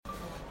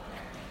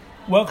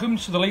Welcome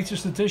to the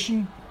latest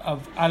edition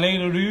of Allez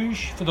Le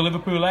Rouge for the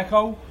Liverpool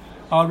Echo,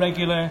 our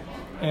regular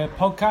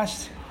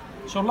podcast.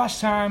 So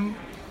last time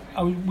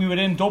we were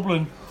in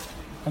Dublin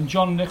and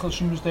John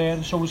Nicholson was there,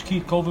 and so was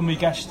Keith Cullen, my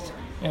guest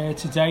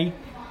today.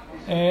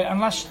 And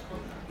last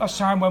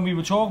time when we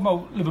were talking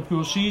about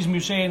Liverpool's season, we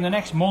were saying the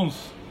next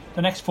month,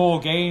 the next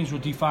 4 games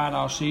would define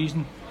our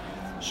season.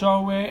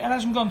 So it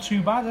hasn't gone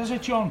too bad, has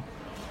it, John?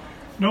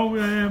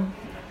 No,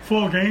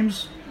 4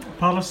 games.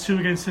 Palace, 2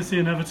 against City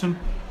and Everton.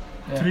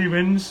 3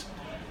 wins.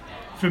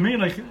 For me,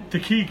 the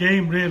key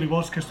game really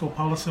was Crystal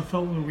Palace. I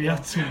felt that we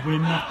had to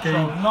win that game.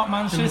 So not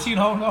Man City,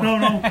 no.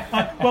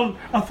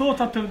 I thought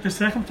that the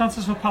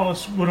circumstances for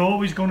Palace were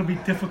always going to be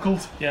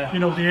difficult. Yeah. You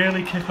know, the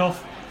early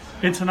kick-off,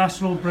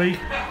 international break,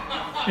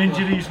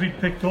 injuries we'd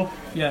picked up.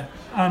 Yeah.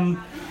 And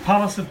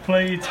Palace had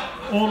played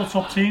all the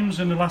top teams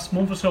in the last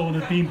month or so and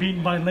had been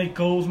beaten by late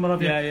goals and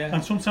whatever. Yeah.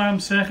 And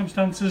sometimes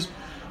circumstances,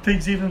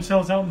 things even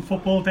themselves out in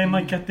football, they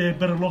might get their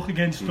bit of luck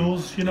against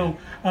us, you know.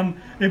 And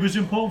it was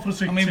important for us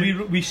to... I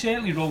mean, we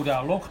certainly rode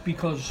our luck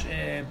because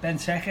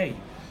Benteke,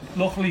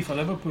 luckily for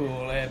Liverpool,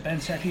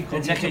 Benteke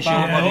couldn't hit the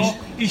bar.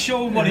 He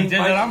showed what he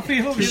did at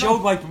Anfield. He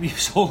showed why he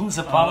was holding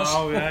to Palace.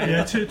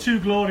 Yeah,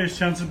 two glorious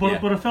chances,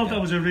 but I felt that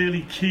was a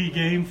really key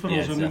game for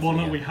us, and one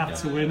that we had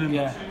to win,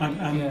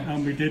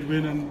 and we did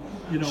win, and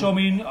you know. So I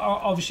mean,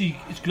 obviously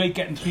it's great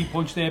getting 3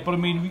 points there, but I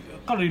mean,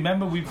 we've got to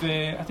remember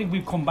I think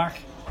we've come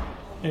back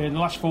in the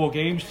last 4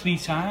 games 3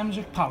 times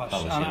at Palace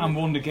and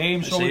won the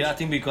game. So I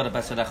think we've got a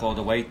better record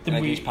away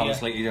against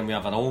Palace lately than we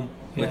have at home,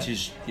 which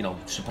is,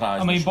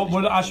 surprising. I mean,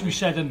 but as we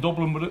said in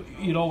Dublin,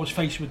 you're always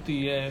faced with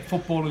the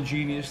footballing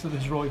genius that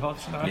is Roy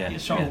Hodgson.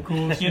 So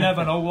you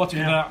never know what's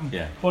going to happen.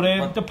 Yeah. But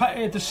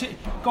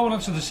going on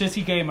to the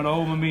City game at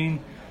home, I mean,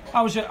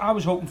 I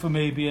was hoping for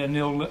maybe a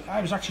 0. I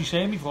was actually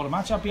saying before the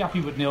match I'd be happy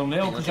with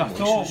 0-0 because I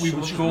thought we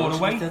would score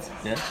away.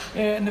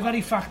 And the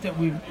very fact that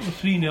we were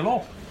 3-0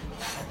 up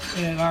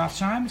at half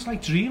time, it's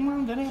like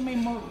dreamland, isn't it? I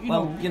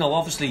mean,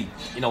 obviously,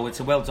 it's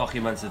a well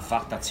documented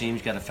fact that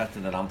teams get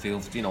affected at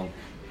Anfield. Do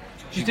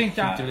you think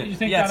that?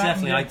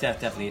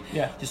 Definitely.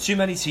 Yeah. There's too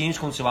many teams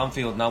come to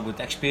Anfield now with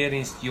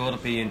experienced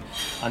European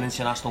and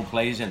international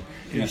players in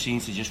who seem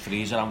to just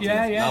freeze at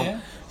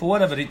Anfield. For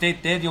whatever,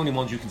 they're the only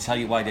ones who can tell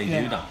you why they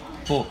do that.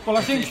 But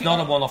I think it's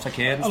not a one-off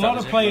occurrence. A lot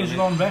of players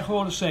are on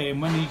record as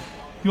saying when the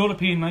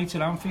European nights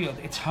at Anfield,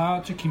 it's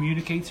hard to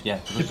communicate. Yeah,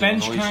 the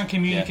bench can't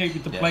communicate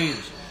with the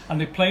players, and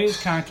the players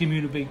can't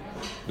communicate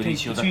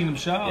between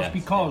themselves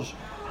because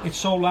it's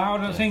so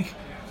loud. I think,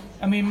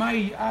 I mean,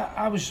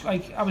 I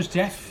was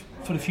deaf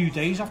for a few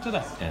days after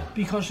that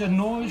because the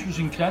noise was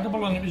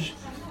incredible, and it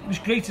was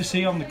great to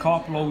see on the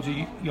carp loads of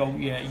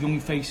young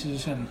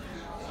faces and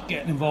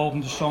getting involved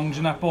in the songs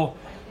and that. But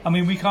I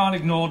mean, we can't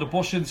ignore the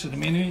bus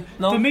incident. I mean,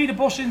 for me, the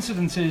bus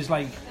incident is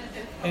like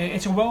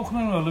it's a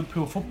welcoming of a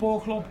Liverpool Football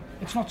Club.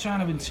 It's not trying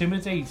to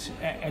intimidate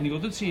any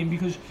other team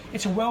because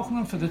it's a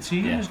welcoming for the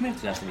team, isn't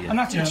it? Definitely, and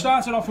it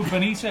started off with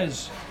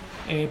Benitez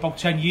about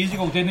 10 years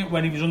ago, didn't it?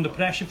 When he was under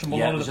pressure from a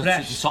lot of the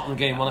press. The Sutton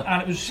game, wasn't it?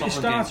 And it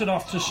started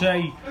off to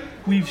say,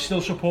 we've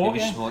still support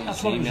you.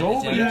 That's what it was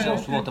over.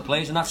 Support the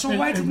players, and that's so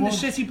why didn't the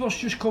City bus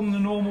just come the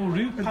normal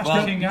route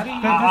past the King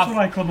Harry? That's what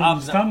I couldn't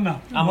understand now.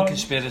 I'm a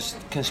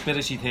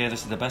conspiracy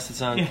theorist at the best of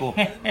times, but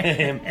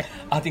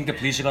I think the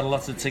police have got a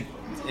lot to take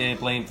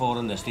blame for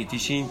in this. They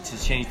seem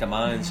to change their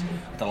minds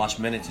at the last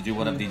minute to do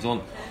whatever they've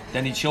done.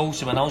 Then he chose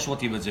to announce what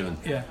they were doing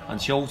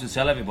and chose to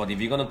tell everybody, if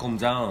you're going to come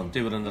down,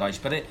 do it in the right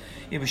spirit.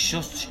 It was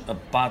just a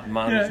bad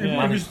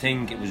managed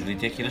thing. It was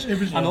ridiculous.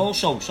 And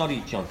also,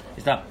 sorry John,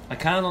 is that I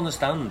can't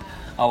understand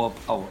our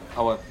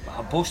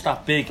bus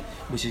that big,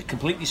 which is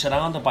completely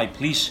surrounded by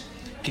police,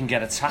 can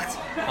get attacked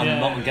and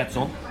nothing gets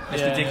done.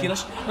 It's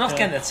ridiculous. We're not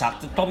getting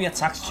attacked. Probably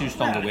attacked too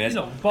strong a word.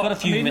 Got a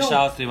few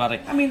missiles through at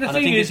it. I mean, the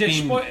thing is,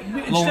 it's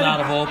blown out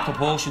of all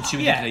proportion to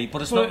a degree,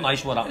 but it's not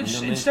nice what happened.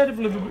 Instead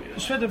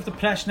of the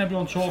press and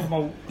everyone talking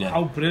about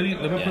how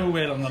brilliant Liverpool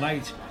were on the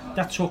night,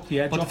 that took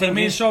the edge off. I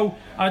mean, so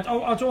I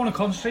don't want to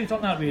concentrate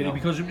on that really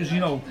because it was,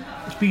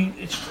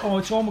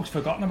 it's almost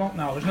forgotten about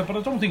now, isn't it? But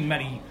I don't think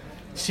many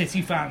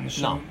City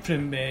fans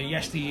from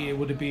yesteryear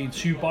would have been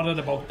too bothered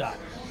about that,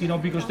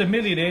 because the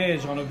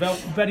millionaires on a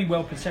very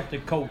well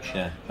protected coach,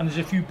 and there's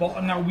a few.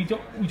 Now we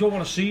don't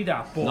want to see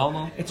that,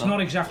 but it's not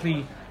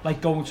exactly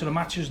like going to the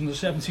matches in the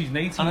 70s and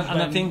 80s.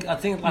 And I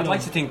think I'd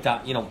like to think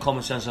that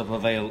common sense will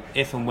prevail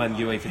if and when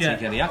UEFA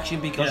take any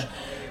action because.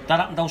 That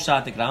happened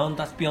outside the ground.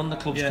 That's beyond the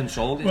club's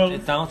control.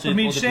 It's down to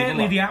other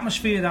certainly people. the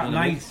atmosphere that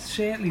night.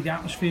 Certainly the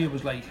atmosphere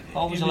was like. It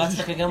was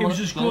electric again. It was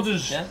as good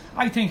as.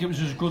 I think it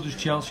was as good as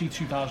Chelsea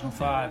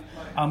 2005.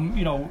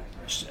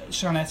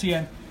 Saint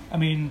Etienne. I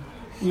mean,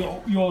 we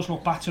always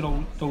look back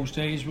to those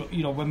days.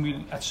 When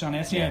we at Saint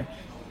Etienne,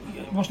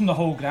 it wasn't the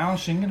whole ground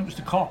singing. It was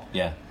the cop.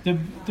 Yeah. The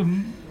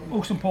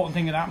most important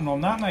thing that happened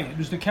on that night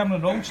was the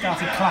Cameron Road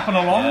started clapping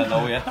along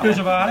because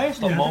of our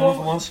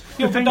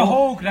but the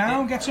whole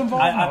ground gets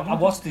involved. I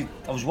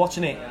was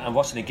watching it and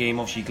watching the game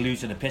obviously glued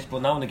to the pitch,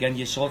 but now and again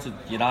your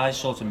eyes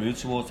sort of move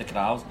towards the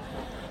crowd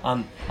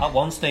And at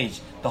one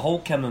stage, the whole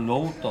Kenman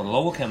Road, or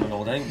lower Kenman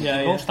Road,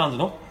 they were all standing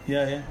up.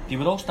 Yeah. They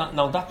were all standing.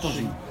 Now that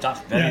doesn't.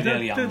 That's very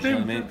rarely happens. You know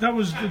what I mean? That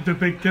was the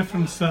big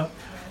difference, that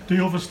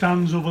the other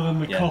stands other than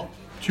the cop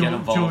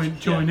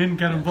join in,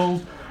 get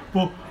involved.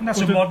 But and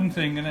that's a modern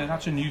thing, and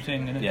that's a new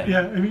thing, isn't it?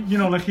 Yeah, I mean, you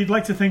know, like you'd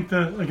like to think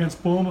that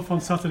against Bournemouth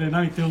on Saturday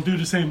night they'll do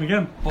the same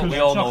again. But we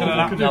all know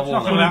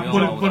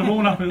but it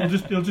won't happen.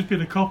 It'll just be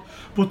the cop.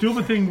 But the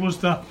other thing was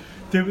that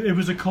it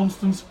was a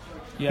constant.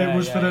 It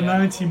was for the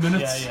 90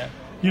 minutes.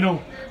 You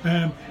know,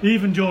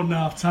 even during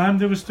half time,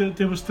 there was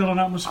still an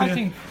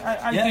atmosphere.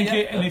 I think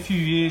in a few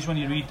years, when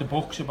you read the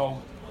books about,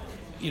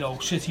 you know,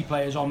 City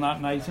players on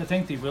that night, I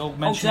think they will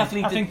mention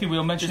it. I think they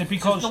will mention it,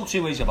 because there's no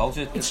two ways about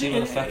it. It's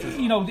effective.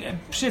 You know,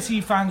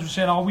 City fans were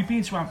saying, "Oh, we've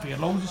been to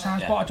Anfield loads of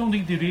times," but I don't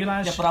think they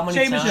realise. Yeah, but how many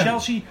same times? As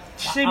Chelsea,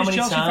 same as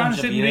Chelsea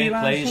fans didn't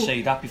realise. Players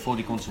say that before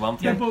they come to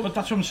Anfield. Yeah, but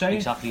that's what I'm saying.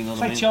 Exactly, you know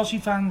it's what like Chelsea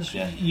fans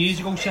years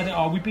ago said it.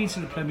 Oh, we've been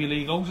to the Premier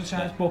League loads of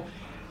times, but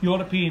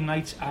European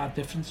nights are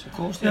different. Of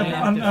course,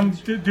 and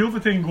the other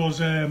thing was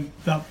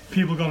that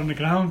people got on the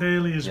ground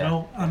early as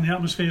well, and the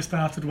atmosphere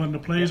started when the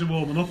players are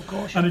warming up.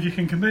 And if you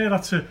can compare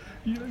that to,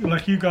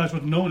 like, you guys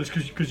wouldn't know this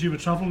because you were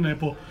travelling there,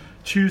 but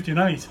Tuesday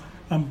night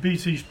and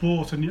BT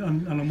Sport, and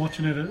I'm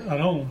watching it at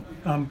home,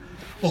 and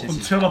up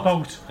until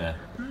about,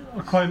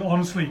 quite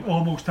honestly,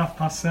 almost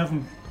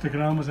 7:30, the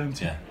ground was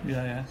empty.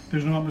 Yeah.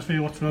 There's no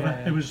atmosphere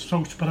whatsoever. It was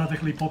so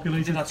sporadically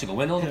populated. They had to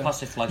go in, all the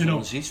plastic flags on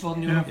the seats for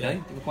them.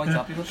 They were quite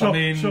happy with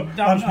that.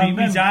 That was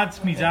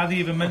me. My dad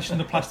even mentioned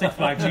the plastic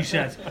flags. He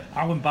said,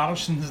 "How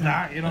embarrassing is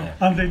that?" You know.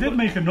 And they did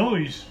make a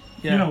noise.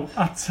 You know,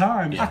 at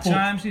times. At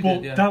times they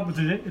did, that was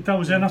it. That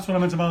was it. That's what I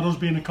meant about us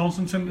being a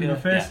constant in the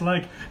first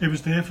leg. It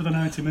was there for the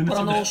 90 minutes.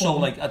 But also,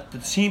 like, at the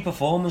team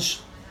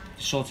performance,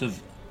 sort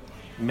of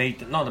made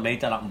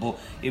that happen. But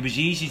it was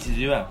easy to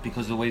do it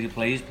because of the way the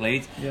players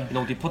played. You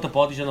know, they put the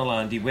bodies on the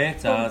line. They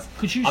worked hard.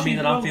 Could you see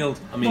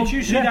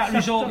that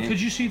result?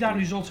 Could you see that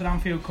result at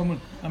Anfield coming?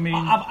 I mean,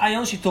 I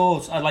honestly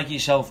thought, like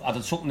yourself, I'd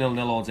have took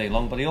 0-0 all day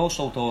long. But I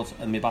also thought,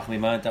 in the back of my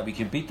mind, that we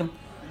can beat them.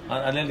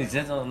 I really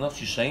did. I'm not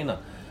just saying that.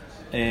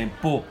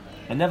 But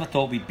I never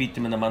thought we'd beat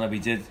them in the manner we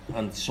did,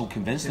 and so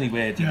convincingly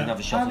where they didn't have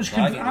a shot.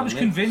 I was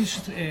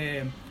convinced,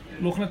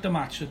 looking at the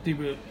match, that they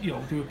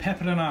were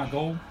peppering our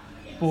goal.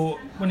 But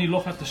when you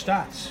look at the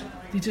stats,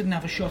 they didn't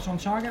have a shot on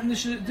target. And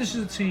this is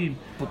a team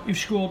who've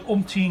scored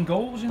umpteen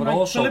goals. And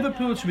for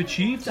Liverpool to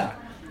achieve that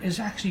is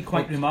actually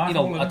quite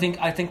remarkable. You know,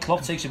 I think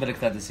Klopp takes a bit of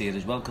credit here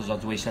as well, because of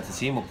the way he set the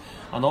team up.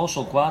 And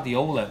also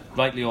Guardiola,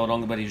 rightly or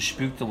wrongly, whether he was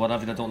spooked or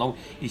whatever, I don't know,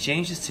 he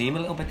changed his team a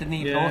little bit, didn't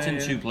he? He brought in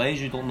two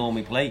players who don't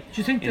normally play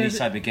in these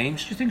type of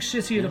games. Do you think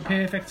City are the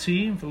perfect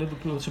team for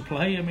Liverpool to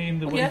play? I mean,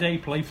 the way they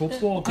play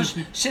football. Because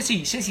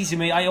City to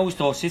me, I always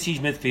thought City's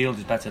midfield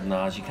is better than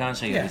ours. You can't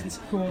say it isn't.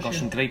 They've got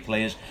some great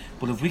players.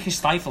 But if we can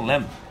stifle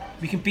them,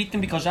 we can beat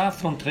them, because our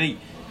front three,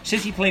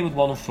 City play with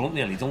one up front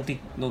nearly, don't they? You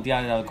know, they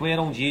are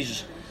Aguero,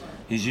 Jesus,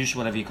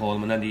 whatever you call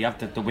them, and then you have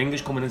the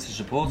wingers coming into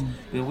support.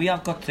 We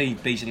have got three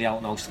basically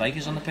out-and-out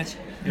strikers on the pitch.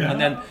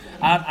 And then,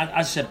 as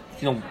I said,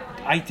 you know,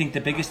 I think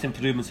the biggest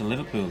improvement in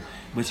Liverpool,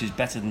 which is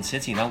better than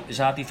City now, is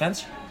our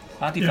defence.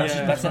 Our defence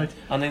is better, right.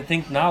 And I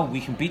think now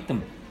we can beat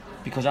them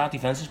because our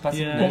defence is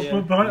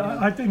better. But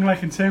I think,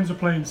 like, in terms of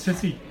playing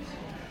City,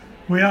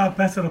 we are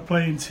better at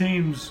playing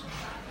teams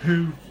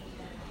who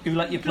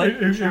let you play,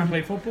 who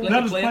play football.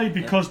 Let us play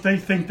because they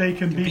think they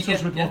can beat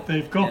us with what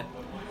they've got,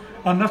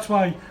 and that's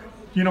why.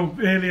 You know,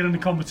 earlier in the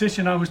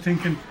competition, I was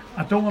thinking,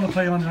 I don't want to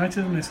play Man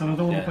United in this, and I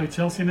don't want to play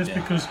Chelsea in this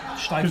because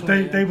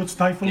they would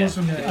stifle us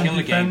and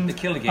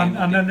defend,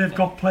 and then they've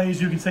got players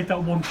who can take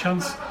that one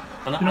chance.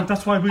 And you know,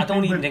 that's why I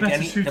don't even think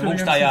the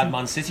most diehard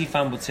Man City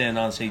fan would turn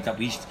around and say that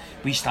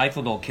we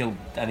stifled or killed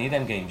any of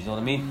them games. You know what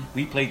I mean?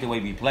 We played the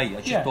way we play.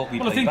 I just thought we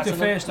played better. I think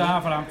the first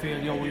half at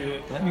Anfield,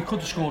 we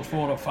could have scored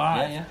 4 or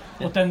 5.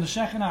 But then the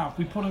second half,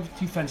 we put a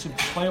defensive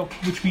display up,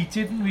 which we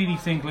didn't really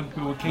think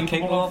Liverpool were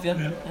capable of.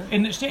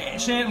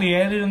 Certainly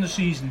earlier in the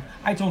season,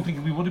 I don't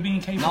think we would have been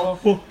capable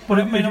of. But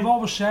I mean, I've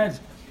always said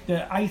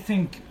that I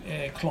think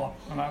Klopp,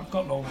 and I've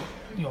got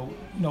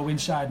no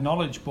inside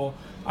knowledge, but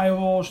I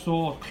always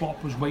thought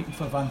Klopp was waiting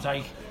for Van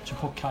Dijk to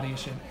put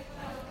Karius in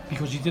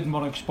because he didn't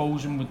want to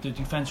expose him with the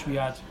defence we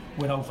had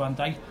without Van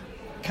Dijk.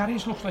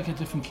 Karius looks like a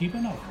different keeper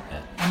now.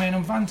 I mean,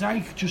 and Van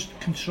Dijk just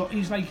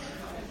he's like,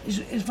 is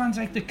Van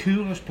Dijk the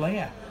coolest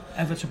player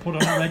ever to put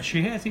on a red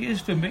shirt? He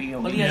is for me.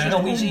 Well,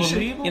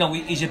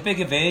 he's a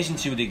bigger version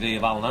to a degree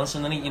of Alan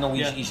Hansen, and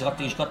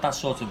he's got that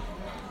sort of.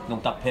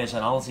 That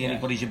personality in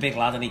it, but he's a big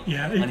lad, and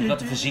he's got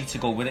the physique to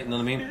go with it. You know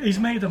what I mean? He's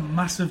made a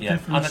massive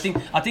difference.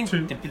 And I think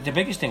the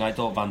biggest thing I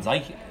thought Van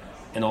Dijk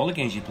in all the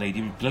games he played,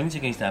 he was brilliant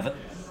against Everton.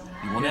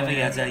 He won every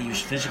header. He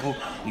was physical.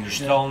 He was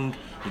strong.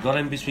 He got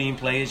in between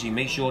players. He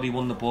made sure he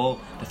won the ball,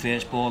 the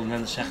first ball, and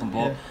then the second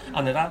ball,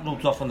 and that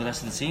rubbed off on the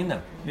rest of the team.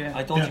 Then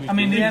I thought. He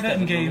was the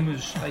Everton game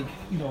was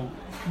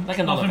like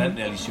a non-event,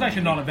 really. Like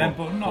a non-event,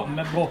 but not.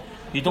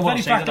 You don't want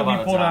to say that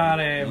about we put our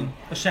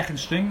a second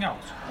string out.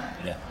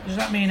 Does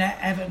that mean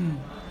Everton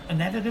are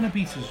never going to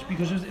beat us?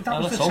 Because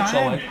that was the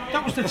time.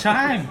 That was the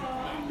time.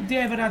 they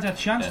ever had a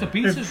chance to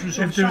beat us was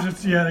if there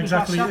was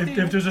exactly. If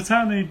there was a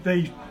time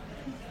they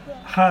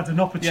had an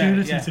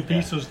opportunity to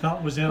beat us,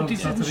 that was it. But they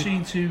didn't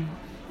seem to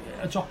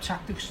adopt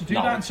tactics to do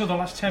that until the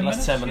last 10 minutes.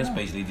 Last 10 minutes,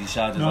 basically,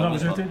 decided. No, that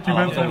was it. They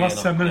went for the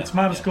last 10 minutes.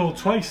 Might have scored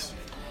twice.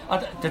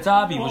 The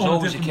derby was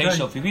always a case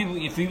of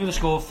if we would have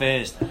scored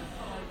first,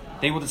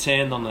 they would have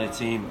turned on their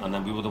team, and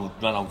then we would have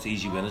run out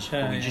easy winners.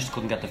 But we just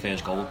couldn't get the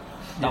first goal.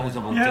 That was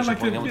the most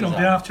disappointing. The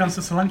half chance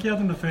that Solanke had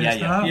in the first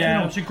half.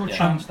 Yeah, it was a good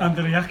chance. And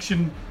the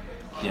reaction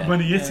when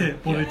he hit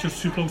it, but it's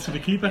just too close to the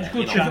keeper.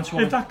 Good chance.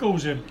 If that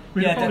goes in,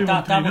 we probably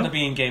that would have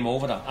been game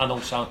over. I know,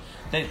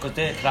 because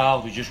their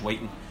crowd was just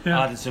waiting.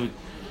 Either to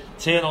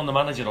turn on the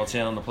manager or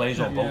turn on the players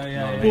or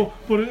both.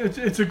 But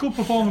it's a good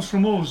performance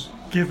from us,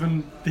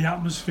 given the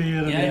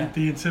atmosphere and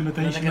the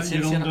intimidation that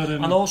you're under.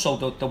 And also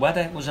the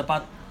weather was a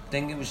bad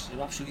thing. It was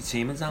absolutely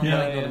teeming down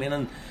there. You know what I mean?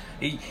 And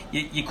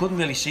you couldn't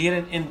really see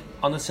it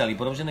on the telly,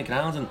 but I was in the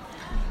ground and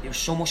there was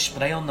so much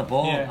spray on the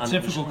ball. And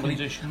difficult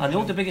conditions. I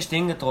know the biggest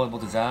thing I thought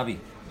about the derby,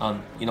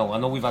 and I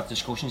know we've had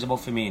discussions about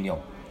Firmino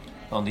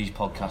on these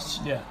podcasts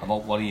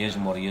about what he is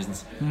and what he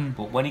isn't.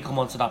 But when he come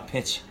onto that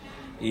pitch,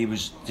 he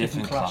was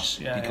different class.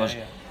 Because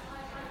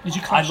he's a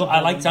class I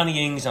like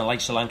Danny Ings and I like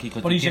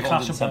Solanke, but he's a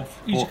class of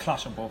both. He's a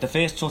class of both. The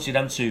first touch of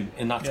them two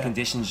in that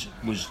conditions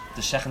was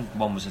the second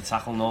one was a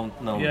tackle.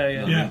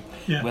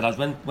 Whereas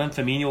when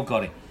Firmino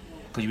got it,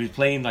 because he was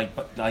playing like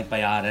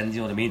by our end,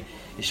 you know what I mean?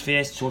 His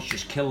first touch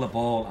just killed the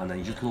ball, and then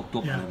he just looked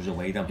up and it was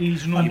away. Then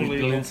he's an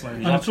unbelievable player.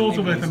 And it's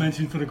also worth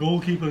mentioning for the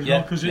goalkeeper as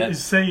well, because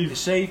his save, the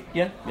save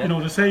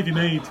he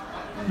made,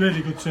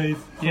 really good save.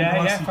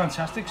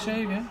 Fantastic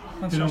save,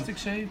 fantastic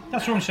save.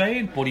 That's what I'm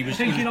saying. But he was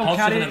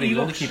positive in everything he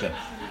done, the keeper.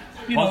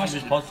 He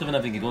was positive in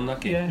everything he done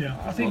that game.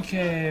 I think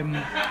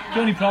the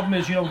only problem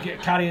is,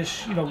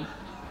 Karius,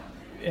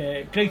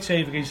 great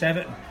save against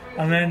Everton,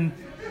 and then,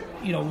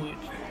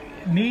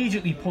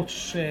 immediately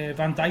puts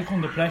Van Dijk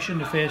under pressure in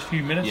the first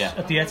few minutes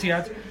at the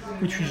Etihad,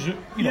 which was,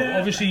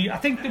 obviously, I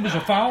think there was a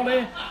foul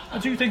there. I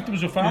do think there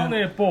was a foul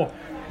there, but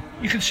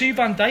you can see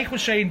Van Dijk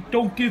was saying,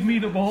 "Don't give me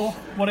the ball,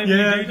 whatever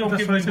you do, don't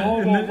give me the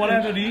ball." For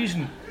whatever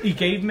reason, he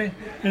gave me.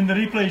 In the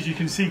replays, you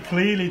can see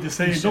clearly they're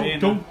saying,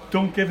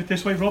 "Don't give it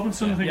this way."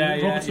 Robinson, I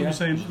think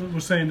Robertson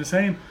was saying the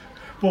same,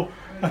 but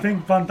I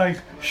think Van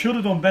Dijk should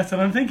have done better,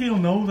 and I think he'll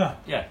know that.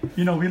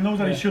 He'll know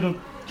that he should have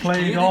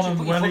played on and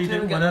wellied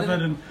it, whatever,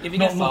 and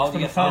not looked for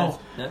the foul.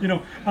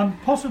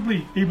 And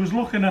possibly he was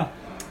looking at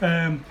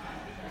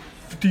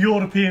the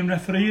European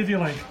referee, if you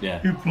like,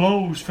 who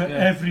blows for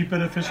every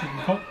bit of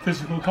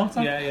physical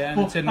contact.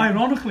 But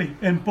ironically,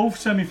 in both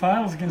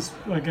semi-finals against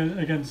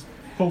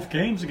both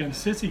games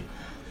against City,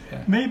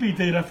 maybe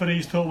the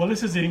referees thought, well,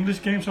 this is the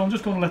English game, so I'm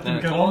just going to let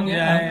them get on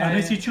and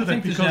hit each other,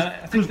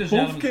 because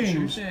both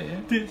games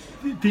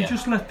they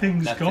just let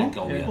things go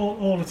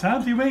all the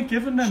time. They weren't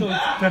giving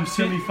them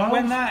silly fouls.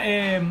 When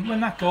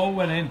that goal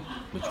went in,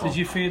 did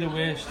you feel the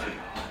worst?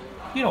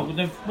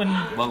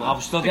 Well, I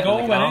was still getting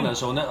on the ground then,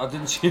 so I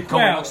didn't see it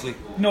coming actually.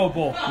 No,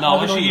 but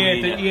obviously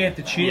he had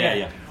the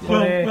cheer.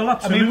 Well,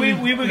 absolutely. I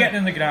mean, we were getting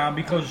in the ground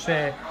because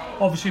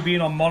obviously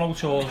being on Mono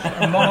tours,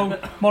 and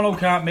Mono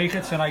can't make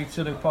it tonight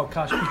to the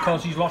podcast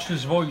because he's lost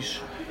his voice.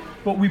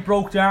 But we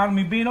broke down.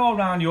 We've been all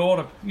around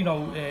Europe,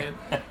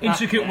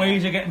 intricate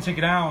ways of getting to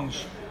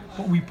grounds,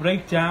 but we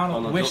break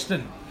down at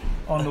Wiston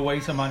on the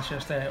way to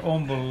Manchester.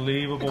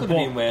 Unbelievable. It could have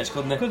been worse,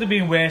 couldn't it? Could have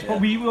been worse, but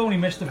we only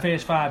missed the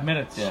first 5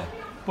 minutes.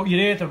 But you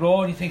hear the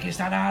roar and you think, is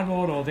that our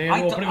roar or their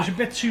roar? But it was a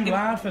bit too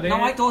loud for them.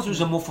 No, I thought it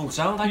was a muffled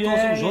sound. I thought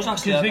it was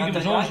us actually. I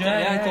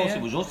thought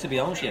it was us, to be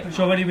honest.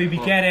 So anyway, we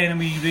get in and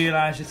we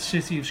realise that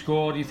City have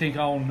scored. You think,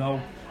 oh no.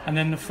 And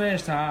then the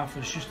first half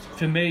was just,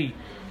 for me,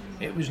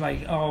 it was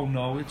like, oh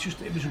no.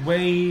 It was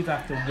wave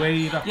after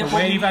wave after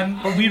wave.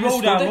 But we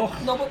rode our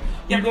luck.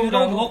 We rode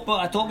our luck, but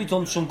I thought we'd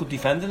done some good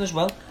defending as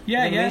well.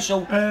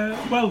 So,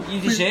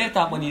 you deserve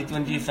that when you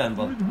defend.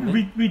 But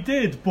we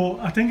did,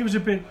 but I think it was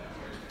a bit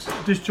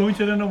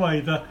disjointed in a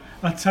way that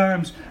at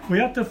times we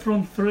had the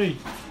front three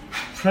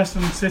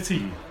pressing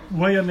City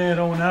way in their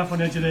own half on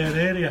the edge of their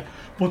area,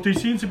 but they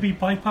seem to be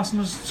bypassing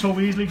us so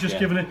easily, just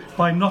giving it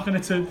by knocking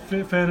it to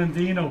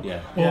Fernandinho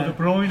or De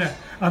Bruyne,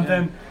 and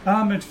then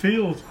our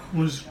midfield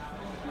was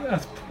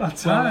at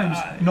times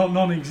not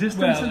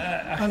non-existent.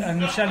 I can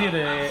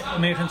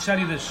tell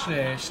you this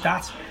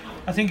stat.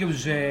 I think it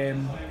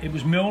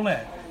was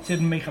Milner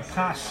didn't make a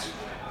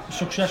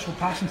successful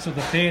pass until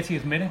the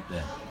 30th minute,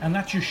 and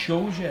that just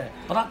shows you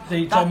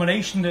the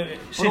domination that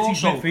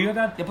City's midfield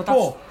had. But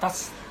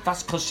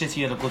that's because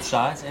City are a good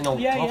side.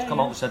 Klopp's come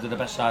out and said they're the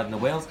best side in the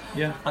world,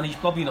 and he's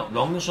probably not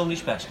wrong in some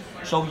respects.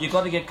 So you've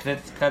got to give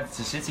credit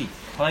to City.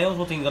 But I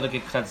also think you've got to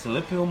give credit to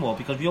Liverpool more,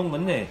 because we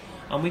won there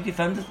and we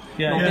defended.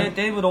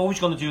 They were always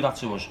going to do that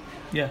to us.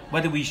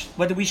 Whether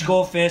we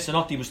score first or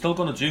not, they were still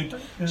going to do.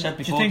 Said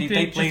before,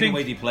 they play the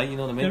way they play. You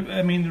know what I mean?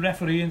 I mean, the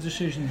refereeing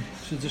decision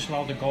to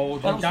disallow the goal,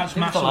 that's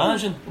massive.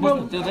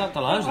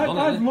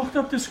 I've looked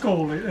at this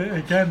goal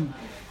again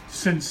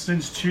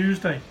since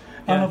Tuesday,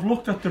 and I've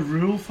looked at the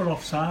rule for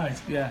offside.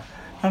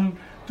 And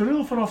the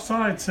rule for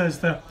offside says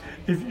that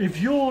if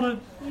you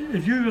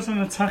as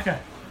an attacker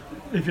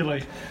if you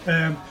like,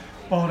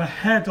 or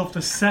ahead of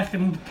the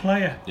second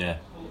player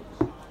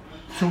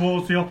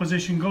towards the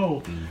opposition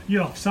goal,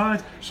 you're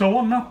offside. So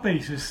on that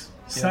basis,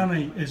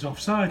 Sané is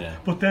offside.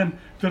 But then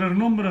there are a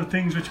number of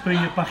things which bring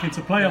it back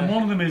into play, and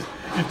one of them is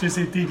if there's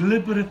a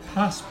deliberate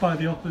pass by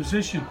the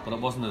opposition. But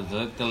it wasn't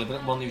a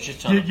deliberate one, he was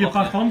just trying to you're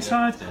back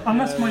onside, and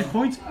that's my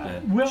point.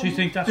 Well, so you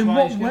think that's in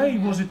what way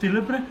was it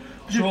deliberate?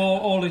 So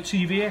all the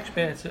TV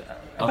experts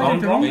I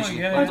think they're wrong.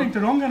 I think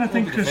they're wrong, and I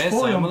think Chris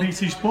Foy on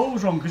BT Sport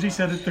was wrong because he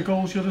said that the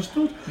goal should have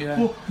stood.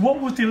 Well, what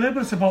was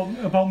deliberate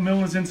about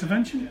Milner's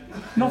intervention?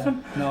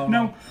 Nothing.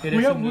 Now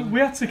we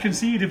had to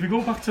concede. If we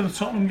go back to the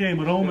Tottenham game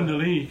at home in the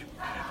league,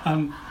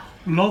 and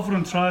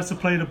Lovren tries to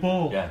play the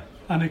ball,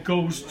 and it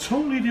goes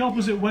totally the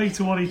opposite way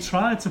to what he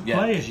tried to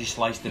play because he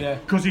sliced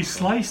it. Because he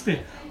sliced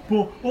it.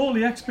 But all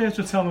the experts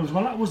were telling us,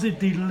 well, that was a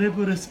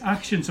deliberate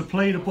action to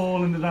play the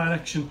ball in the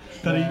direction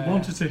that he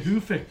wanted to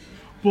hoof it.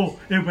 But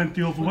it went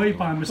the other way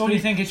by mistake. Don't you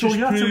think it so just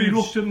you have to proves,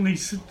 reluctantly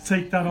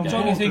take that on board?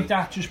 Don't you think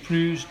that just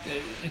proves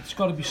it's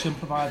got to be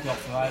simplified, the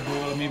offside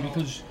rule? I mean,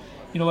 because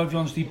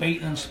everyone's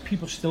debating and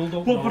people still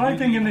don't know. But I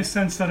think in this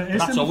sense that it is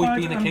that's simplified.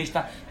 Always been the case.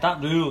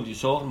 That rule you're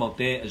talking about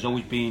there has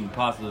always been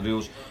part of the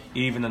rules,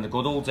 even in the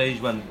good old days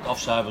when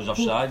offside was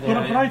offside. But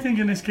I think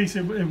in this case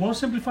it was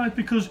simplified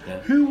because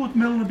who would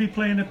Milner be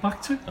playing it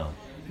back to? No.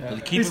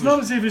 It's not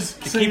as if his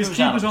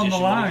keeper's on the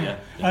line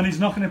and he's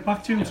knocking it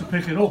back to him to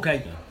pick it up.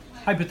 Okay.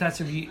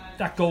 Hypothetically,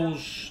 that goal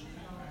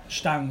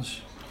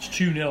stands. It's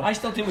 2-0. I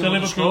still think we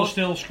Liverpool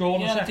still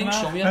scoring the second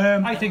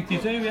half. I think they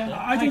do.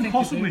 I think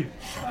possibly.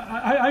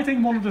 I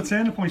think one of the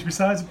turning points,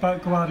 besides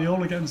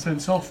Guardiola getting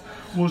sent off,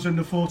 was in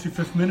the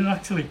 45th minute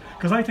actually,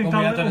 because I think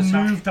that little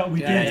move that we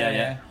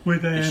did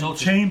with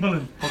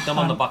Chamberlain put them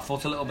on the back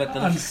foot a little bit,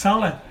 and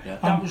Salah.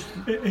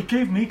 It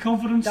gave me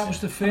confidence. That was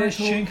the first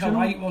chink of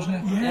light, wasn't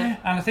it? Yeah.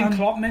 And I think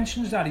Klopp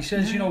mentions that. He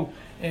says,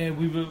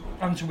 we were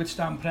having to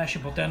withstand pressure,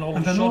 but then all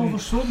of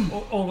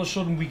a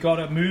sudden we got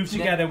a move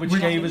together, which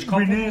gave us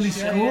confidence. We nearly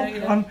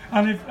scored.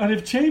 And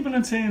if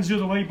Chamberlain turns the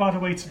other way, by the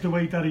way, to the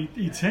way that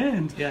he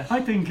turned, I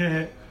think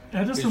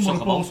Ederson would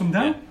have balled him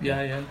down.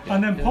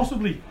 And then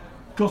possibly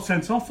got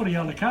sent off for a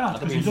yellow card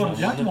because he thought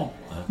he had one.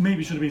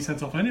 Maybe should have been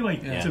sent off anyway,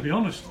 to be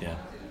honest.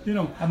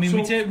 I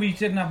mean, we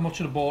didn't have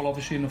much of the ball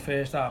obviously in the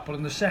first half, but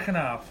in the second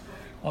half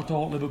I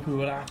thought Liverpool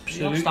were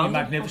absolutely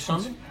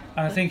magnificent.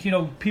 And I think,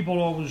 people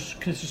always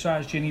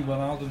criticise Gini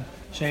Wijnaldum,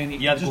 saying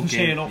he doesn't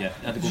turn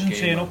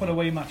up at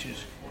away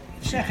matches.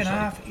 Second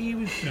half, he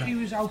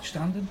was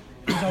outstanding.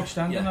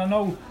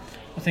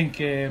 I think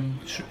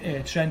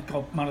Trent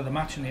got man of the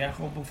match in the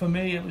Echo, but for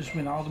me it was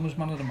Wijnaldum was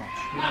man of the match.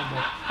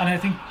 And I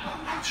think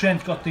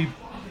Trent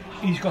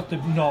he's got the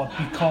nod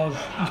because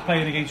he's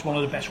playing against one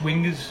of the best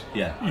wingers.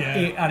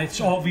 And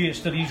it's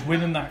obvious that he's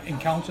winning that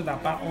encounter,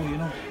 that battle,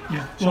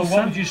 So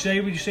what would you say?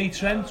 Would you say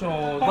Trent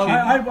or?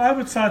 I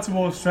would side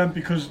towards Trent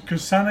because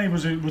Sané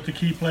was the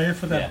key player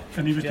for them,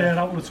 and he was there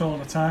outlets all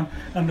the time.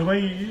 And the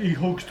way he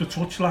hugs the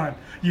touchline,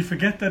 you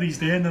forget that he's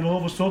there, and then all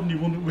of a sudden you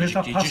wonder where's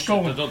that pass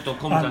going.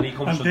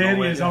 And there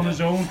he is on his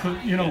own.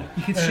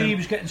 You could see he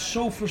was getting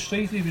so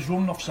frustrated. He was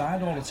running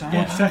offside all the time.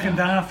 But second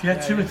half,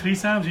 2 or 3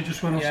 times he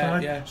just went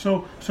offside.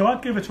 So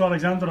I'd give it to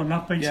Alexander on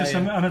that basis,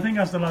 and I think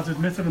as the lad's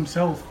admitted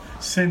himself,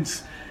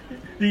 since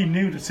he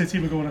knew that City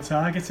were going to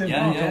target him,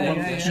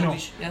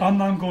 I'm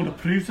now going to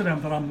prove to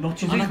them that I'm not.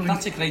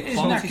 That's a great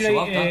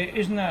quality.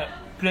 Isn't that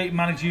great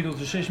managerial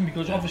decision?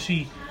 Because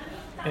obviously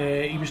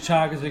he was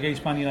targeted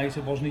against Man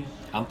United, wasn't he?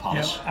 And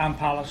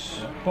Palace.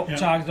 But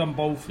targeted on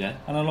both. And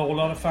I know a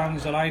lot of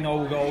fans that I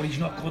know go, he's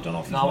not good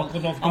enough.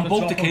 On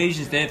both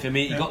occasions there for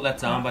me, he got let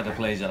down by the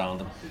players around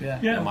him.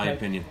 In my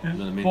opinion. You know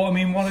what I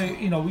mean?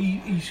 But I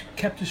mean, he's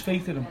kept his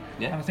faith in him,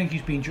 and I think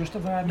he's been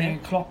justified. I mean,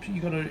 Klopp, you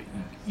got to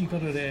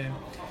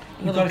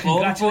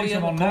congratulate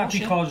him on that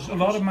because a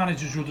lot of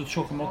managers would have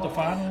took him out the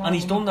final. And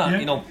he's done that,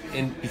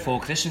 before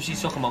Christmas he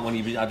took him out when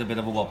he had a bit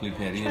of a wobbly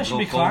period.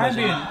 Especially Klein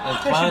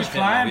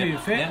being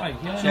fit.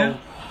 So,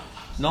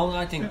 no,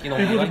 I think, it would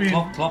have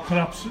been Klopp.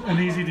 Perhaps an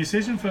easy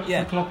decision for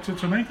Klopp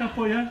to make that,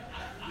 but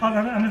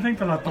and I think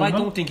that. But I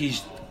don't think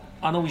he's.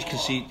 I know he's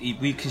conceded.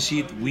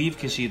 We've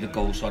conceded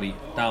goals,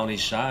 down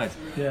his side.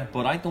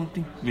 But I don't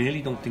think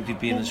they'd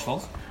be in his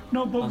fault.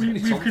 No, but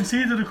we've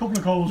conceded a couple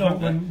of goals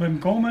when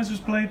Gomez has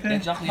played there.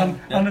 Exactly.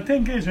 And the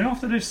thing is,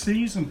 after this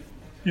season,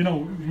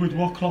 with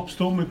what Klopp's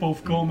done with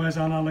both Gomez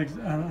and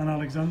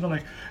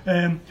Alexander,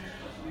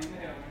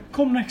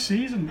 come next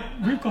season,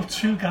 we've got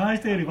 2 guys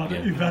there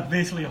who've had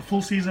basically a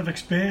full season of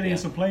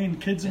experience of playing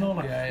kids and all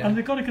that, and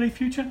they've got a great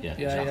future.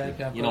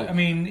 I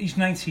mean, he's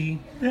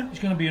 19. He's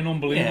going to be an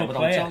unbelievable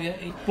player.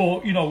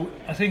 But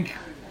I think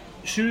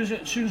as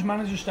soon as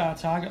managers start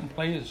targeting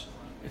players,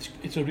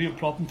 it's a real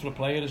problem for the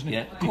player, isn't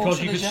it?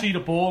 Because you can see the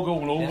ball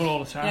going over all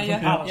the time from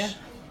Palace.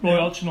 Roy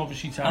Hodgson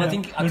obviously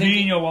targeted.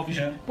 Mourinho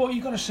obviously. But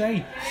you've got to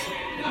say,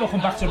 looking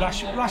back to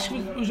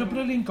Rashford, it was a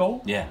brilliant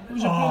goal. It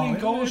was a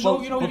brilliant goal. So,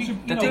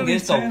 the thing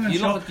is though,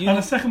 and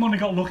the second one he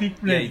got lucky.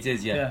 He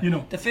did,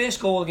 The first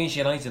goal against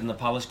United and the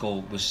Palace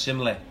goal was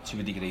similar to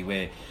a degree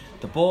where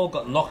the ball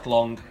got knocked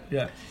long.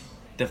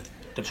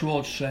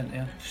 towards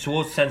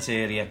centre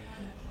area.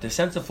 The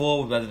centre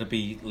forward, whether it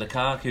be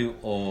Lukaku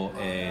or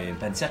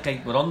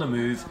Benteke, were on the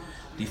move.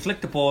 They flick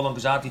the ball on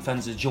because our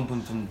defence is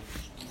jumping from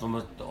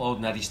an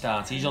ordinary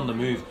start. He's on the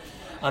move.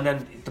 And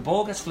then the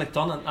ball gets flicked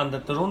on, and the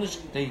runners,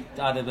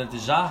 either the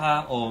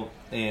Zaha or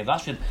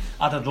Rashford,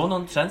 had a run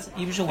on Trent.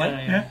 He was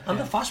away. And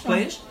the fast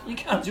players, you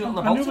can't do it on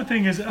the ball. Another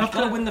thing is, you've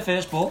got to win the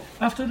first ball.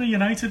 After the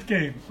United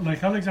game,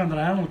 like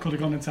Alexander-Arnold could have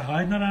gone into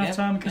hiding at half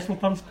time in Crystal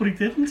Palace, but he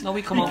didn't. No,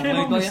 he came on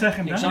in the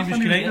second half. He was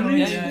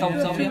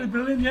great.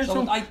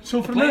 Brilliant.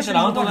 So for players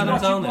around don't let him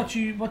down.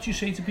 What you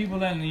say to people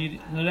then,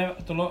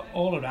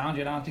 all around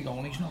you, aren't they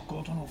going, he's not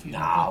good enough.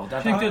 No,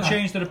 I think they'll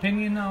change their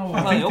opinion now.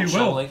 I think they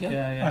will. I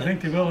think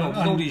they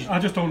will. I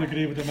just don't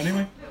agree with them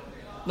anyway.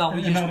 No,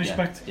 in that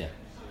respect. Yeah.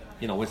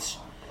 You know, it's...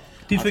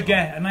 Do you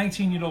forget, a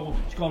 19-year-old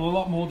has got a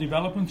lot more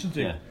development to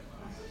do. Yeah.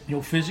 You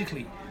know,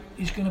 physically,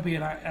 he's going to be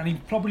and he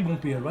probably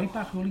won't be a right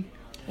back, will he?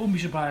 Wouldn't be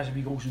surprised if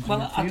he goes into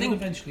midfield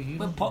eventually. He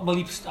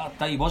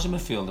was a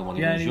midfielder when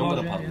he was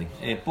younger, apparently.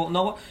 But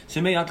no,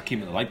 to me, I'd keep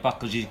him at the right back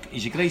because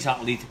he's a great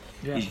athlete.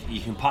 Yeah. He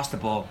can pass the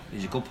ball.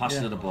 He's a good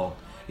passer of the ball.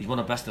 He's one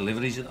of the best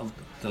deliverers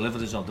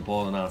of the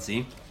ball in our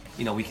team.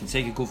 You know, he can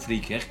take a good free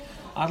kick.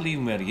 I'd leave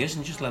him where he is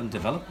and just let him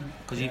develop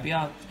because he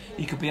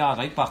could be our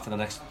right back for the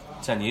next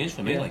 10 years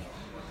for me. Like, you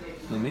know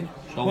what I mean?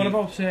 So what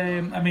about?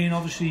 I mean,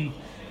 obviously,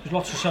 there's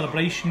lots of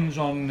celebrations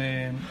on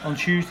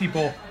Tuesday,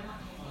 but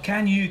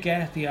can you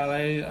get the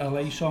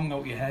LA song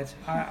out your head?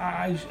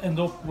 I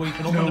end up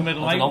waking up in the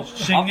middle of the night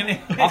singing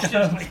it.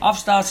 I've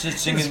started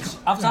singing,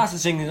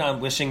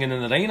 and we're singing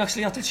in the rain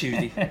actually after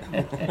Tuesday.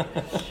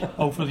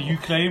 For the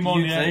Ukraine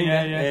one,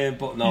 yeah.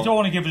 But no, you don't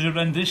want to give us a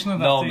rendition of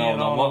that.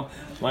 No.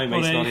 My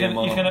mate's not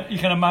here. You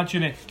can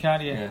imagine it,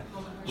 can't you? Yeah.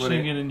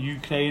 Singing in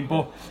Ukraine,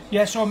 but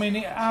so I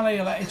mean,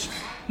 LA,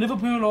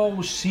 Liverpool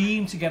always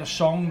seem to get a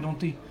song, don't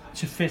they,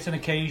 to fit an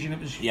occasion. It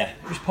was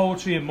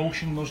Poetry in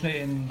Motion, wasn't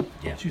it, in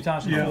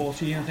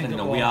 2014? I think it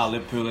was. We are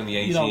Liverpool in the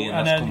 80s,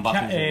 and that's come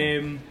back.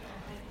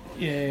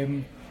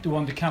 The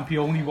one, the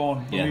Campione one,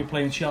 when we were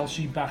playing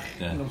Chelsea back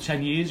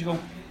 10 years ago.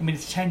 I mean,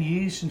 it's 10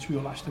 years since we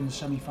were last in the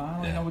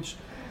semi-final. You know, it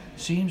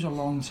seems a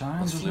long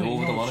time, doesn't it?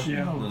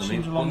 It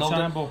seems a long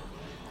time, but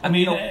I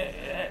mean,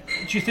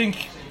 do you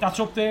think that's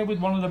up there with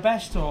one of the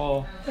best,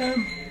 or?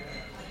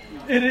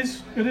 It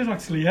is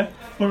actually, yeah.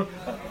 But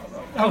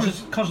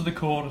because of the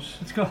chorus,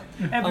 it's got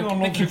everyone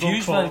loves a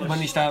good chorus. When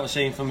he started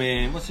saying from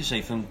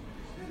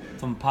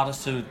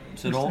Paris to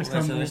Rome,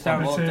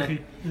 Istanbul,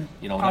 Turkey.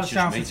 You know, Paris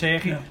down to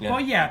Turkey.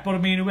 Yeah. But I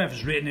mean,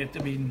 whoever's written it,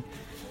 I mean,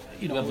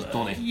 you know, whoever's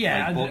done it.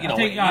 Yeah, but,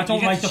 I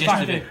don't like the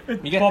fact that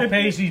Bob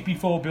Paisley's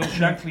before Bill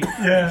Shankly.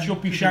 It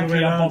should be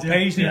Shankly and Bob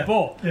Paisley,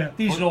 but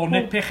these are all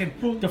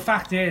nitpicking. The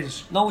fact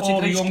is, all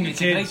the young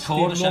kids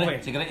love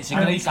it. It's a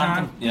great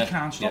anthem. You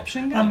can't stop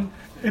singing it.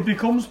 It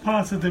becomes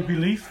part of the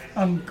belief,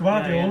 and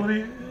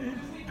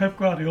Pep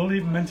Guardiola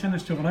even mentioned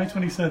this the other night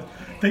when he said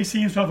they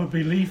seem to have a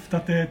belief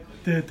that their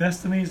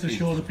destiny is the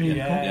European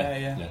Cup.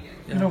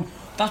 You know,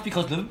 that's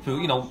because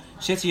Liverpool,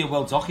 City are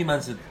well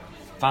documented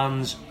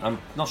fans, and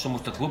not so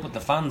much the club but the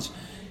fans.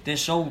 They're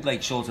so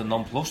sort of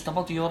nonplussed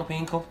about the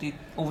European Cup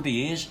over the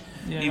years.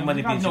 Even when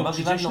they've been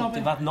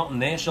they've had nothing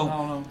there.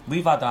 So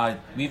we've had.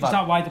 Is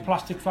that why the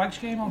plastic flags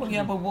came on? Well,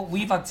 yeah, but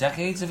we've had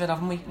decades of it,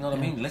 haven't we? You know what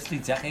I mean?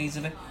 Literally decades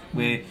of it,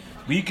 where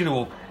we grew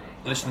up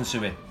listening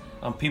to it,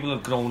 and people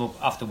have grown up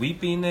after we've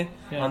been there,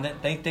 and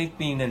they've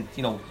been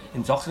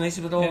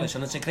indoctrinated with all this,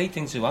 and it's a great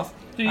thing to have.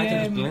 I think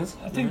it's brilliant.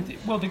 I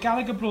think the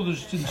Gallagher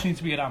brothers didn't seem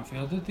to be at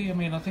Anfield, did they? I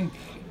mean, I think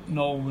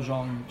Noel was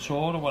on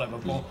tour or whatever,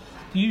 but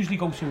they usually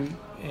go to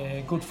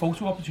good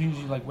photo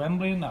opportunities like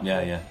Wembley and that.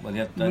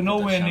 Well, we're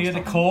nowhere near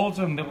the chords,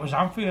 and it was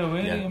Anfield,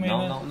 really. I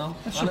mean, no.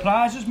 It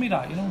surprises me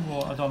that,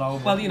 but I don't know.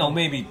 Well,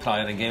 maybe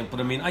prior again, but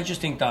I mean, I just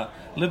think that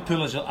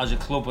Liverpool as a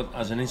club,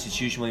 as an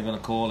institution, whatever you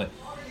want to call it,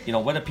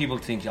 whether people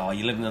think, you're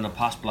living in the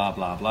past, blah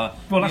blah blah.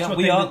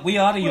 Well, we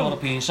are a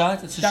European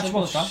side. It's as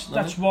simple as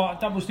that.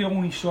 That was the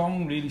only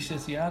song really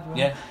City had.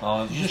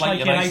 Just like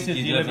United,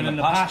 you're living in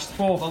the past.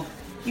 But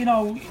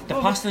the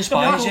past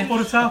inspires you.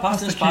 The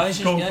past inspires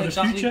you.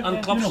 Exactly.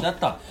 And Klopp said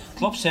that.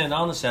 Klopp turned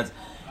around and said,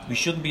 we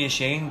shouldn't be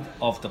ashamed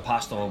of the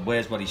past, or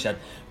where's what he said,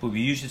 but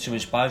we use it to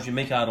inspire us. We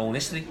make our own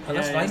history, and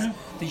that's right. Yeah.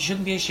 You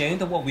shouldn't be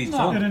ashamed of what we've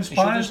done. It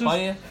inspires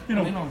us.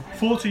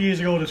 40 years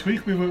ago this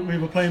week, we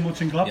were playing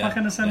Mönchengladbach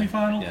in the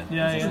semi-final of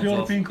the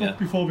European Cup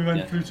before we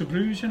went through to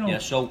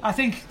Bruges. So I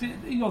think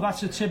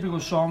that's a typical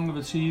song of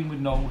a team with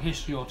no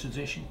history or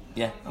tradition.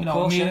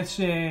 It's.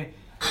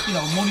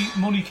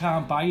 Money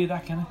can't buy you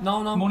that, can it?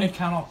 No. Money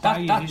cannot buy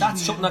you.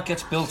 That's something that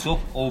gets built up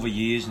over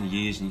years and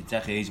years and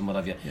decades and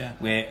whatever. Yeah.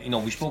 Where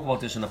we spoke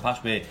about this in the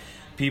past, where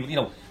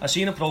people, I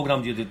seen a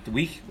programme the other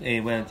week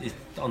when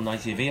on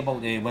ITV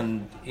about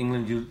when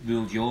England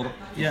ruled Europe.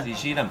 Yeah. Did you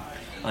see them?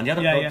 And the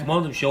other one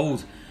of them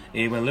showed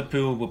when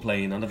Liverpool were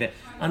playing, and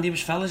there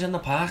was fellas in the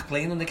park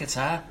playing on the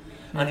guitar.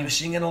 And he was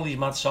singing all these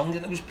mad songs,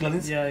 and it was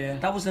brilliant. Yeah.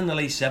 That was in the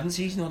late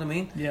 70s, you know what I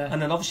mean? Yeah.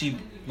 And then obviously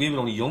we were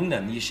only young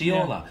then. You see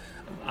all that.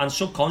 and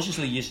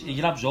subconsciously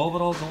you absorb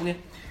it all, don't you?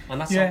 And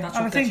that's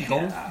what gets you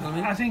going. You know what I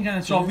mean? I think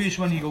it's obvious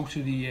when you go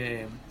to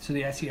the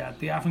Etihad,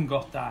 they haven't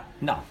got that.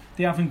 No,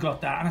 they haven't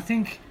got that. And I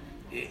think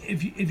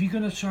if you're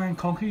going to try and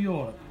conquer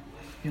Europe,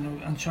 you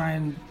know, and try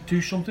and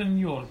do something in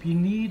Europe, you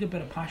need a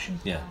bit of passion.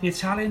 Yeah. The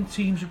Italian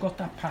teams have got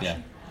that passion.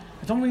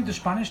 Yeah. I don't think the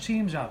Spanish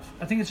teams have.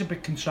 I think it's a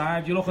bit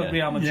contrived. You look at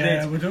Real Madrid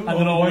and they're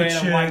all all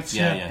wearing white.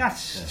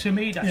 To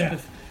me,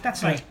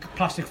 that's like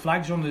plastic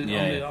flags on the.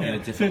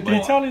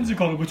 The Italians have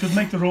got it, which would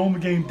make the Roma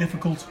game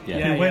difficult.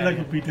 The away leg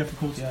would be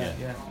difficult.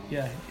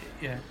 Yeah.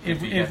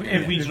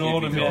 If we draw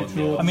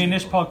them, I mean,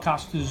 this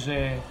podcast is.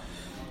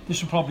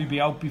 This will probably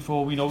be out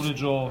before we know the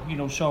draw. You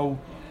know, so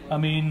I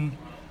mean,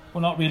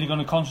 we're not really going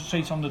to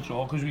concentrate on the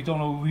draw because we don't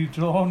know who we've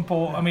drawn.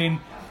 But I mean,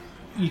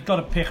 you've got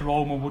to pick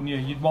Roma, wouldn't you?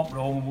 You'd want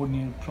Roma, wouldn't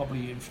you?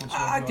 Probably in front of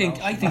I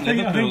think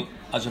Liverpool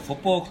as a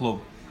football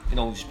club, you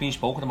know, it's been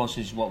spoken about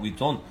since what we've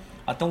done.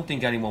 I don't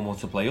think anyone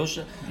wants to play us.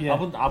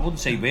 I wouldn't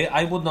say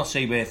I would not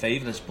say we're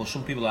favourites, but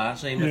some people are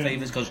saying we're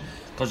favourites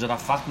because of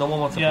that fact. No one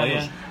wants to play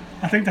us.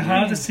 I think the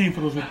hardest team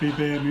for us would be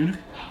Bayern Munich.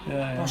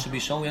 Possibly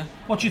so. Yeah.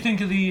 What do you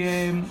think of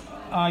the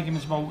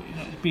arguments about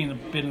being a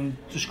bit in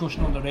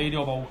discussion on the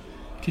radio about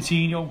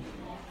Coutinho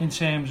in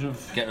terms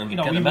of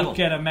would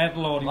get a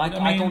medal or I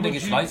don't think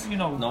it's right.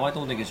 No, I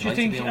don't think it's right.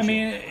 I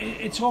mean,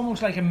 it's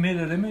almost like a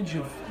mirror image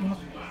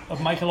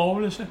of Michael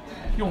Owen, isn't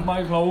it?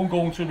 Michael Owen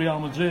going to Real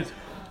Madrid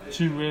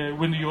to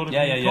win the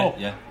European Cup,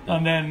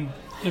 and then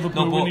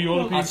Liverpool win the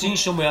European Cup. I've seen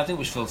somewhere, I think it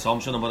was Phil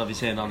Thompson or whatever he's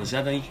saying on his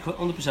head, and he's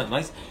 100%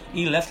 right.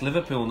 He left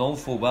Liverpool knowing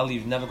full well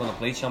he's never going to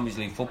play Champions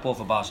League football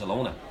for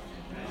Barcelona.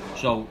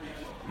 So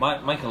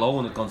Michael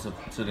Owen had gone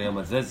to Real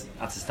Madrid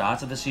at the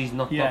start of the season,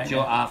 not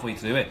halfway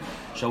through it.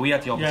 So he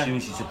had the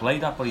opportunity to play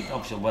that, but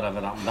obviously whatever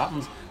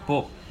happened.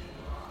 But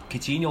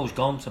Coutinho's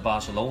gone to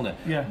Barcelona,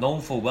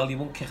 knowing full well he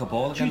won't kick a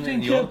ball again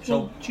in Europe.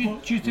 So do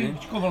you think?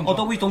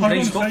 Although he's done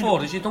great stuff for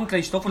us, he's done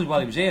great stuff while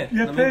he was here.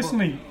 Yeah,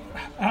 personally,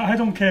 I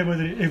don't care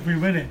whether if we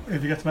win it,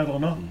 if he gets a medal or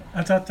not.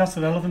 That's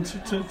irrelevant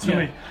to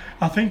me.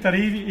 I think that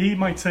he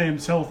might say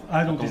himself,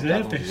 I don't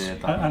deserve this,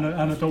 and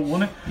I don't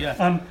want it.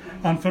 Yeah.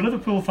 And for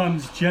Liverpool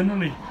fans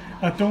generally,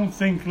 I don't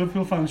think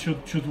Liverpool fans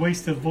should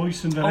waste their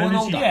voice and their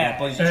energy.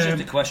 But it's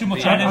just a question of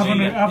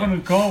having a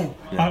go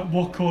at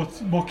what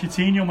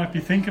Coutinho might be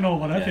thinking or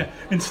whatever.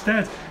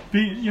 Instead,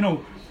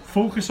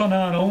 focus on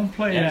our own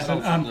players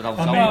and maybe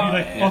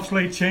like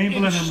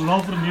Oxlade-Chamberlain and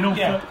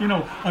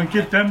Lovren, and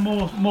give them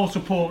more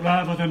support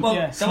rather than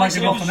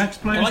slagging off the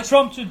next player. It was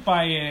prompted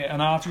by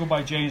an article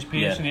by James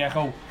Pearce in the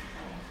Echo.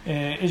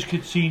 Is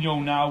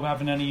Coutinho now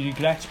having any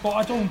regrets? But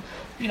I don't.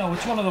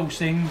 It's one of those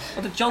things.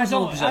 But the John's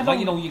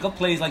 100%. You've got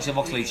players like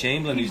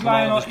Oxlade-Chamberlain who's come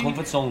out of his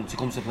comfort zone to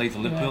come to play for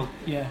Liverpool.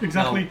 Yeah.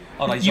 Exactly.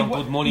 Alright, he's on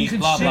good money,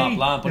 blah blah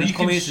blah. But he's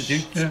come here to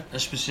do a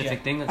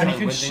specific thing. And you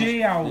can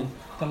see how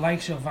the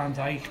likes of Van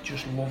Dijk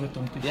just love it,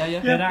 don't they?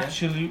 They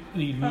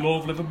absolutely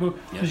love Liverpool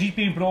because he's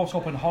been brought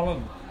up in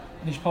Holland.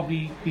 And he's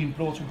probably been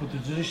brought up with the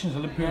traditions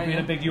of Liverpool being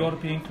a big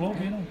European club,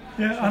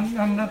 Yeah,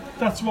 and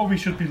that's what we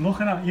should be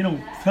looking at,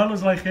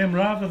 fellas like him,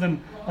 rather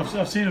than,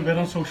 I've seen a bit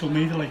on social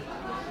media, like,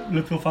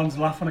 Liverpool fans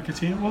laughing at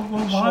Coutinho. Well,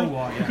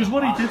 why? So because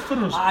what he did for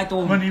us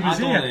when he was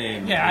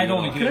here. I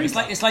don't agree.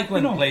 It's like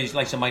when players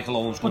like Michael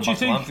Owens come back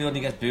to Anfield and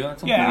he gets booed.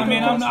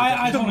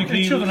 I don't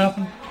agree. It shouldn't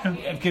happen.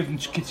 Giving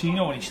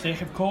Coutinho any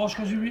stick, of course,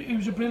 because he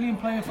was a brilliant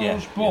player for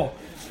us. But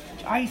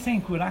I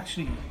think we're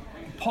actually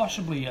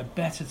possibly a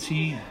better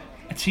team.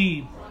 A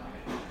team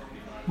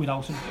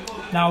without him.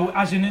 Now,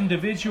 as an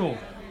individual,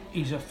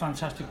 he's a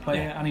fantastic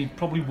player and he'd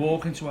probably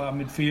walk into our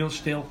midfield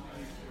still.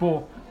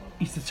 But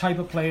he's the type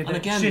of player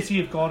that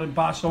City have got and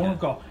Barcelona have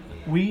got.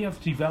 We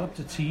have developed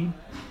a team,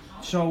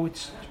 so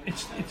it's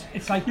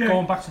like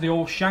going back to the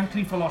old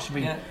Shankly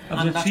philosophy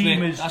of the team.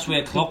 That's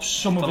where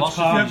Klopp's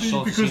philosophy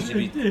because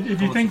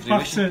if you think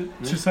back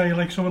to say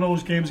like some of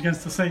those games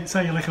against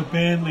say like a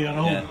Burnley at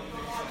home,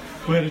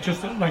 where it's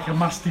just like a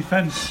mass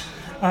defence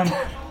and.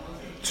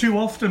 Too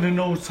often in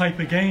those type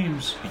of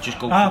games,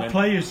 our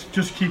players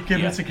just keep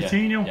giving it to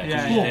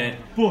Coutinho.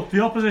 But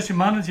the opposition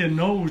manager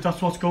knows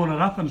that's what's going to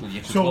happen.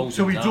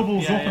 So he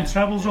doubles up and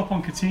trebles up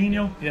on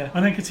Coutinho,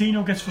 and then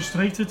Coutinho gets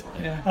frustrated.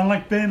 And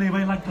like Burnley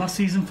away, like last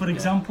season, for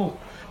example,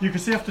 you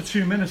could see after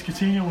 2 minutes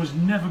Coutinho was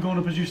never going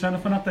to produce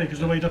anything that day because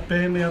the way that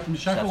Burnley had him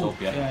shackled.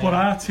 But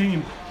our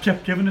team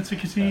kept giving it to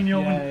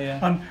Coutinho,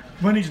 and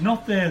when he's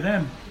not there,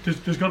 then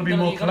there's got to be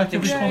more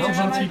collective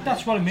responsibility.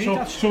 That's what I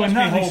mean. So in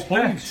that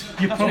respect,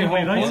 you're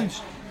probably right.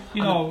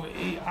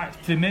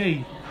 For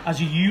me, as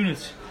a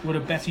unit, we're a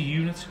better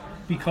unit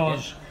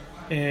because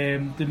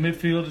the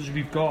midfielders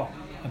we've got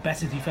are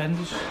better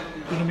defenders. You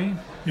know what I mean?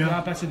 They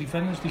are better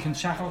defenders. They can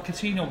tackle.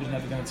 Coutinho was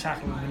never going to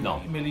tackle in a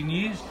million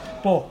years.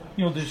 But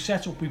the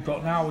setup we've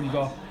got now, when you've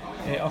got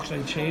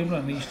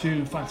Oxlade-Chamberlain, he's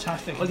doing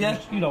fantastic.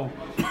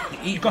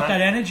 You've got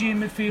that energy in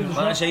midfield as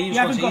well. You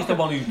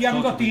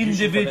haven't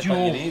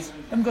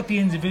got the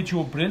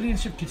individual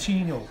brilliance of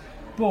Coutinho,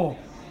 but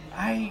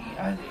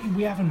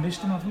we haven't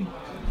missed him, have we?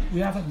 We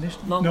haven't missed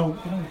him. No.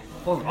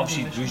 Well,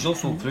 obviously, the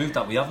results will prove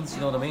that we haven't.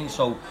 You know what I mean?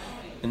 So,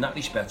 in that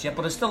respect,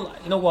 but it's still,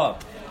 you know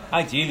what?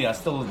 ideally, I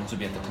still want him to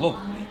be at the club,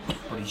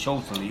 but he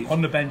chose to leave.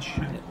 On the bench.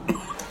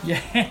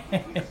 Yeah.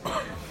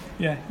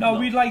 Yeah. No,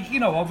 we'd like,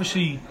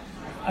 obviously,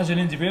 as an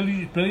individual,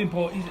 he's brilliant,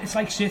 but it's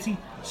like City.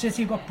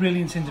 City have got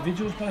brilliant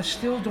individuals, but I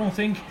still don't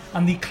think,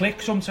 and they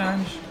click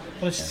sometimes,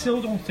 but I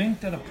still don't think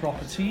they're a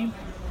proper team.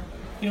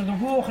 They're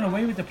walking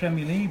away with the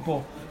Premier League,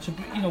 but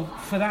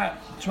for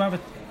that to have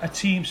a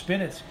team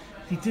spirit,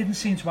 they didn't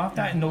seem to have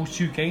that in those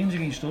 2 games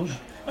against us.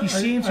 They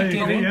seem to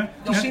give in.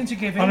 They seem to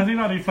give in. And I think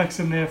that reflects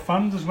in their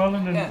fans as well,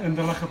 and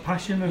the lack of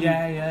passion. And,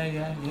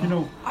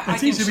 it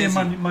seems to be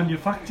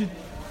manufactured.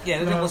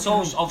 Yeah, it's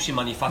always obviously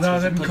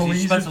manufactured because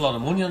he spent a lot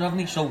of money on it, haven't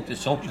he? So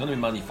it's always going to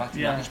be manufactured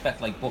in that respect.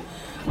 But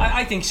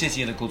I think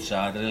City are a good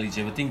side, I really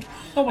do. I think.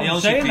 No,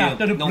 I'm saying that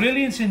they're a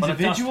brilliant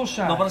individual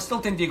side. No, but I still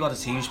think they got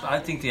a team. I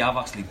think they have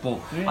actually, but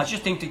I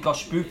just think they got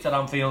spooked at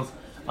Anfield,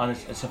 and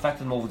it's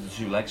affected them over the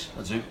 2 legs.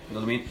 I do. You know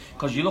what I mean?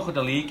 Because you look at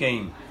the league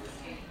game,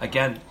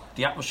 again,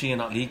 the atmosphere in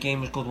that league game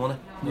was good, wasn't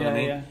it? You know what I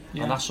mean?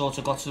 Yeah. And that sort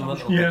of got to them a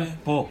little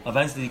bit. But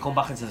eventually, he come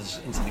back into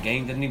the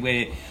game, didn't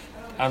he?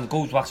 And it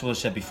goes back to what I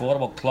said before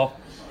about Klopp.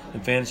 In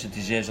fairness, it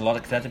deserves a lot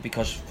of credit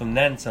because from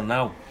then till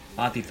now,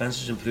 our defence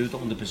has improved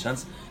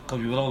 100% because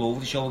we were all over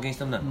the show against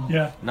them then.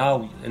 Yeah.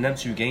 Now, in them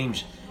 2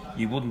 games,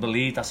 you wouldn't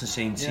believe that's the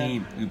same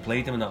team who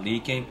played them in that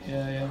league game.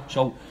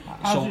 So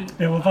Van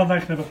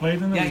Dijk never played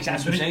in them. Yeah,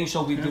 that's what I'm saying.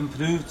 So we've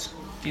improved,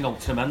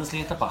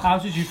 tremendously at the back. How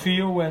did you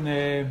feel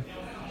when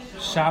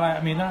Salah?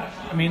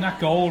 I mean that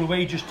goal, the way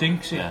he just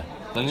dinks it,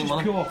 it's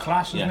just pure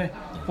class, isn't it?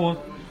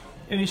 But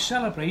his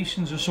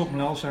celebrations are something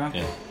else,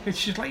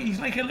 it's just like he's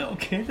like a little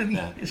kid, and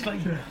it's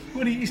like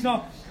when he's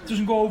not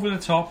doesn't go over the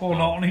top or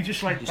not, and he just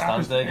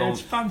stands there going,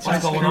 it's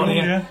fantastic. What's going on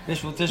here?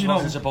 This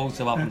wasn't supposed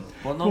to happen.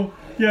 But no.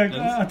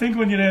 I think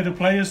when you hear the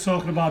players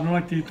talking about, not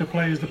like the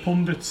players, the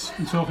pundits,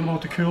 and talking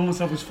about the coolness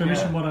of his finish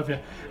and whatever.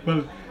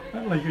 Well,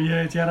 like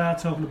Gerrard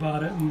talking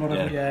about it and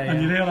whatever,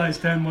 and you realise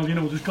then,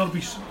 there's got to be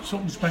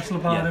something special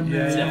about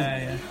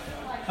him.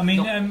 I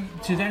mean,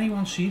 did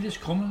anyone see this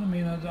coming? I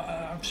mean,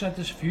 I've said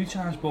this a few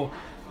times, but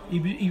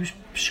he was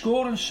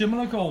scoring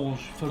similar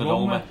goals for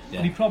Roma,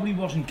 but he probably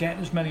wasn't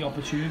getting as many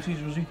opportunities,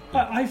 was he?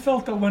 I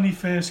felt that when he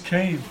first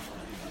came,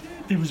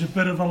 there was a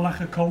bit of a lack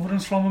of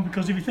confidence from him,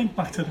 because if you think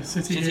back to the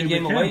City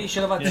game away, he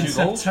should have had 2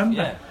 goals.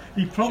 September,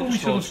 he probably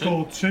should have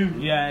scored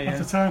 2 at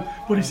the time,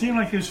 but he seemed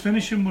like his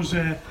finishing was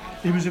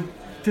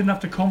didn't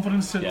have the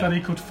confidence that he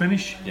could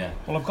finish.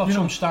 Well, I've got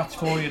some stats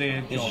for you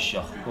there. This is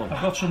shock.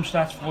 I've got some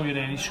stats for you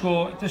there. He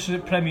scored. This is a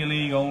Premier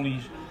League only.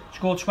 He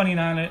scored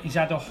 29. He's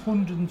had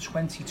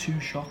 122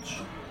 shots.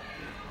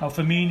 Now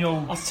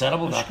Firmino. That's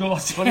terrible. He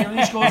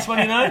scored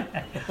 29.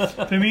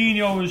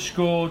 Firmino has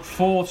scored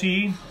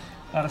 14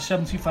 out of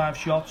 75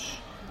 shots,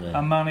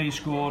 and Mane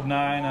scored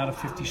 9 out of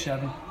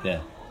 57.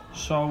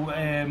 So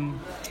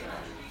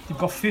they've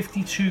got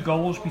 52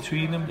 goals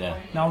between them.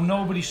 Now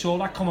nobody saw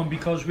that coming,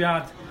 because we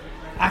had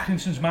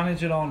Atkinson's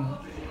manager on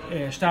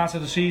start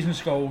of the season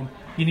going,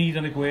 you need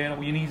an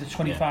Aguero, you need a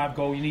 25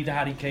 goal, you need a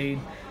Harry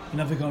Kane. You're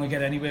never going to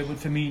get anywhere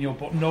with Firmino,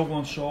 but no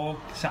one saw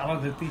Salah,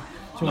 did they?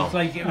 So it's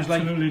like, it was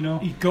like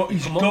he's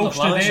ghosted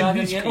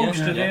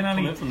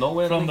in,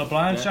 from the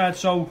blind side.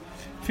 So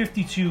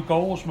 52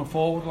 goals from a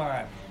forward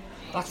line.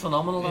 That's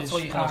phenomenal. That's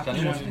what you can ask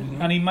anyone.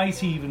 And he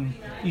might even,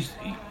 we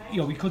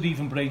could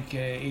even break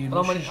Ian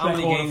Rush's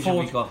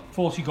record of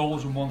 40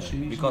 goals in one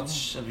season. We've got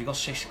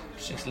 6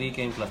 league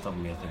games left,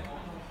 haven't we, I think?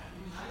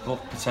 But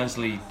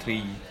potentially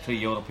 3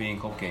 European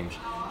Cup games.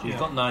 So you've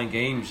got 9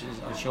 games.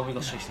 I'm sure we've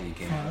got 6 league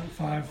games.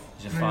 5.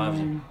 Is it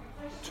 5?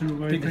 2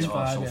 away.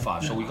 So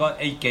 5. So we've got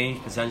 8 games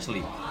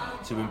potentially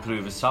to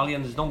improve his tally.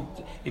 And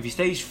if he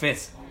stays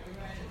fit,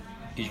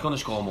 he's going to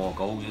score more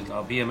goals.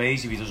 I'll be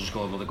amazed if he doesn't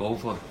score another goal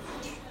for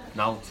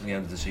now to the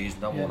end of the season.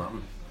 That won't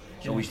happen.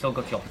 So we've still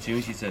got the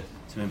opportunity to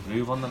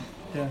improve on that.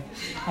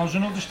 There's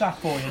another stat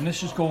for you, and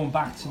this is going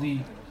back to the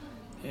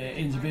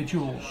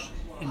individuals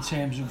in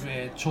terms of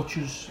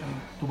touches and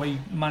the way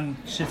Man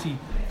City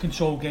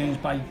control games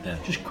by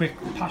just quick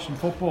passing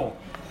football.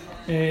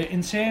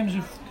 In terms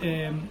of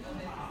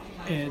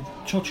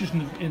touches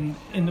in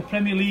the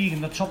Premier League,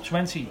 in the top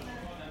 20,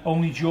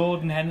 only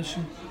Jordan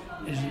Henderson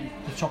is in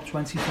the top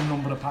 20 for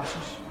number of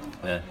passes.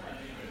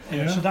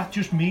 So that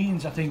just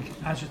means, I think,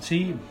 as a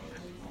team,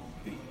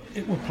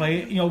 it will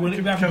play. We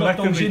haven't got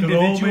those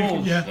individuals.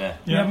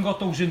 We haven't got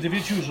those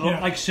individuals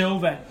like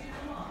Silva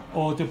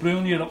or De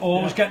Bruyne, are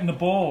always getting the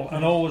ball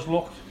and always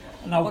looked.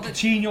 Now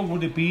Coutinho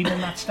would have been in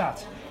that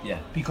stat,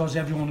 because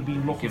everyone had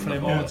been looking for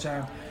him all the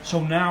time. So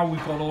now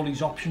we've got all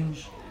these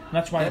options, and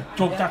that's why I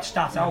dug that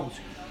stat out,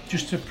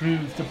 just to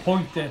prove the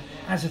point that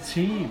as a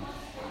team,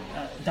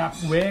 that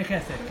work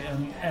ethic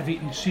and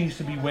everything seems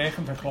to be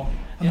working for Klopp,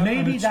 and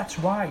maybe that's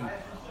why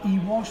he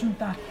wasn't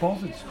that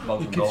bothered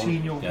with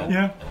Coutinho.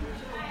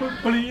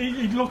 But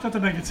he looked at the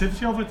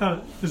negativity of it,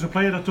 that there's a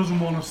player that doesn't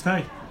want to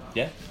stay.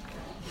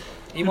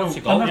 He wants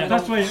to go. And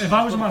that's why, if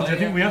I was a manager, I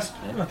think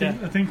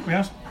we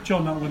asked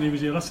John that when he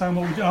was here last time,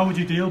 how would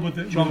you deal with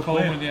the John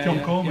Coleman? John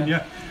Coleman,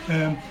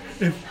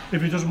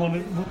 if he doesn't want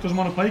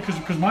to play,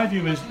 because my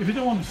view is if you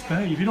don't want to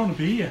stay, if you don't want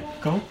to be here,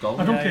 go.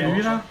 I don't care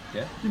who you are.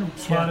 You know,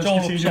 Suarez,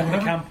 don't upset the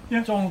camp.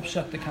 Don't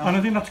upset the camp. And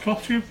I think that's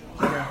Klopp's view.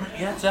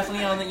 Yeah,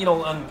 definitely. And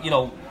you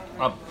know,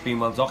 I've been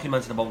well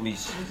documented about my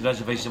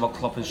reservations about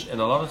Klopp in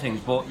a lot of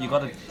things, but you got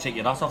to take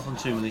your hat off on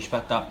to him and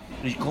respect that.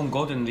 He's come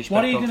good and respect.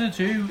 What are you going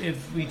to do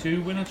if we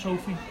do win a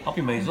trophy? I'll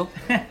be amazed.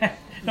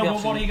 No,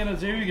 but what are you going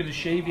to do? You're going to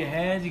shave your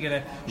head? You're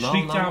going to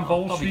streak down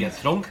Bowl Street? Probably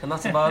get drunk, and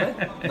that's about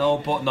it.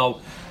 No.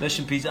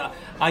 Listen, Peter,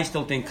 I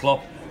still think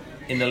Klopp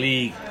in the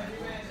league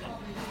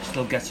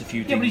still gets a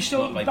few things. Yeah, but he's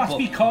still. That's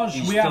because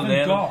we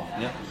haven't got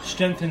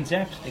strength and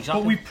depth.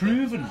 Exactly. But we've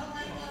proven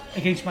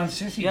against Man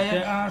City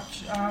that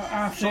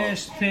our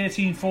first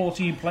 13,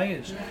 14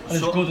 players are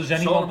as good as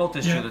anyone. About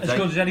this as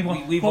good as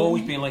anyone. We've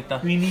always been like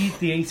that. We need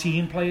the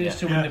 18 players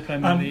to win the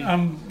Premier League.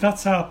 And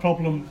that's our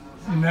problem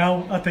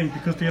now, I think,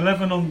 because the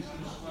 11 on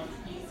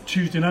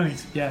Tuesday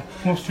night,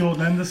 plus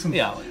Jordan Henderson,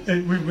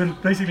 we're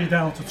basically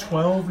down to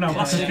 12 now.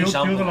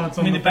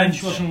 The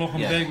bench wasn't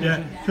looking big.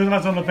 The other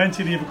lads on the bench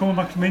are either coming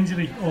back from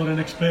injury or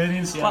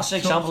inexperienced. Classic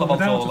example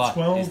about all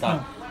that is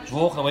that I was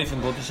walking away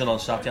from Goodison on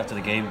Saturday after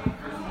the game,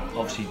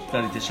 obviously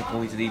very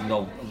disappointed, even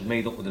though it was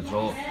made up with a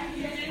draw,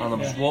 and I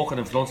was walking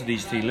in front of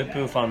these 3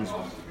 Liverpool fans,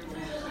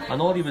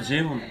 and all he was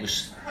doing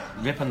was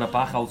ripping the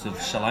back out of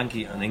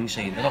Solanke and Ings,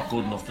 saying they're not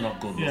good enough,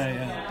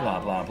 blah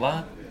blah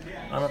blah.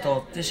 And I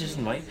thought, this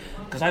isn't right,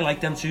 because I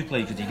like them to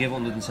play, because you give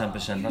 110%,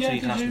 that's what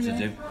you ask them to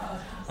do.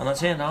 And I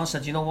turned around and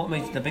said, you know what,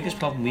 mate, the biggest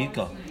problem we've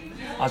got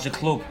as a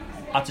club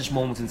at this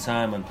moment in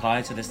time and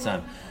prior to this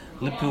time,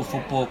 Liverpool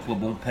Football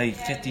Club won't pay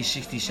 50,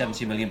 60,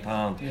 70 million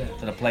pounds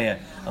for a player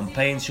and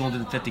paying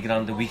 250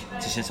 grand a week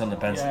to sit on the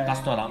bench.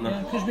 That's not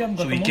happening. We haven't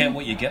got so you get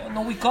what you get.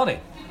 No, we got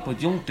it,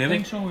 but you won't do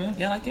it. So,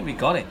 I think we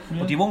got it,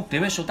 but you won't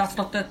do it. So that's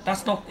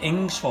not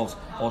Ings' fault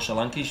or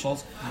Solanke's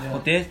fault.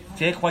 But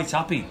they're quite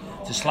happy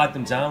to slag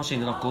them down, saying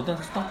they're not good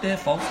enough. It's not their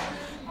fault.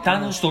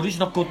 Daniel Sturridge's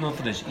not good enough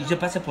for this. He's a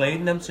better player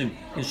than them two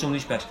in some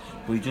respects,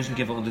 but he doesn't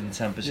give it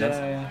 110%.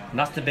 And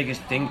that's the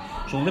biggest thing.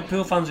 So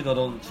Liverpool fans have got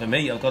to, for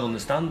me, I've got to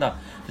understand that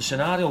the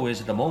scenario is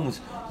at the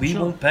moment we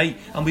won't pay,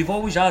 and we've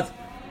always had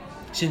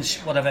since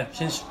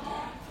the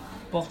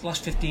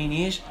last 15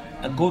 years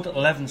a good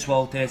 11,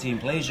 12, 13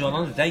 players who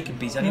on the day can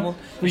beat anyone.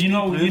 But you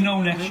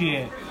know next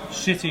year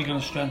City are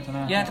going to strengthen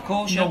out. Yeah, of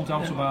course. No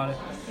doubt about it.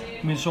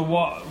 I mean, so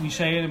what we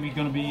saying? Are we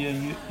going to be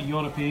a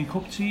European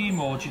Cup team,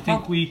 or do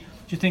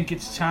you think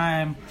it's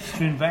time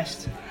to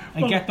invest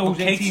and get those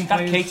 18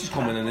 players? Keita's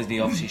coming in, isn't he?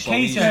 Obviously, so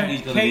he's going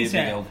to be a big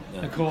help.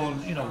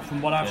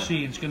 From what I've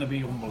seen, it's going to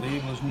be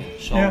unbelievable, isn't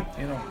it? So,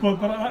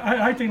 but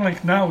I think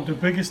like now the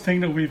biggest thing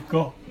that we've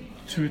got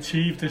to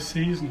achieve this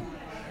season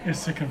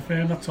is to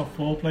confirm that top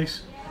 4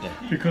 place.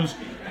 Because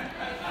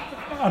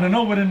and I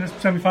know we're in the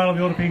semi-final of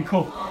the European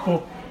Cup,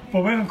 but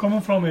where I'm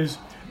coming from is,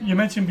 you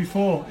mentioned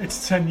before,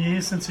 it's 10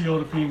 years since the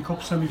European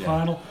Cup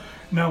semi-final.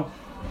 Now,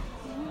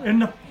 in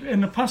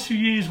the past few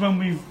years when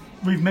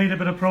we've made a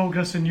bit of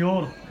progress in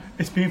Europe,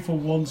 it's been for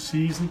one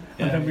season,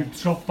 and then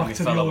we've dropped back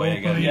to the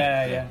Europa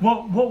League.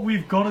 What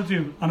we've got to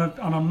do, and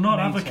I'm not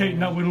advocating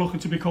that we're looking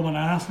to become an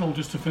Arsenal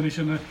just to finish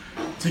to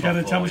get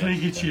a Champions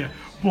League each year,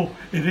 but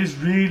it is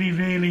really,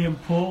 really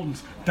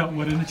important that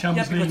we're in the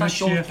Champions League next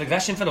year. Because that shows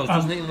progression for us,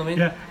 doesn't it? You know what I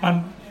mean?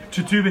 And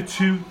to do it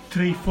 2,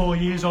 3, 4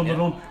 years on the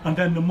run, and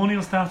then the money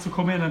will start to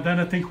come in, and then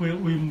I think we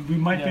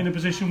might be in a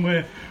position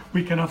where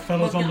we can have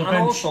fellas on the bench.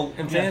 And also,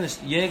 in fairness,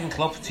 Jurgen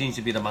Klopp seems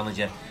to be the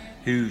manager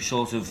who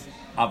sort of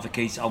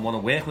advocates and want to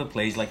work with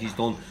players like he's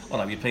done.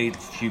 We paid a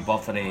few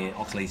bob for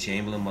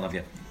Oxlade-Chamberlain, what have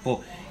you,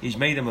 but he's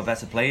made him a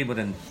better player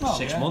within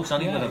 6 months,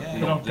 hasn't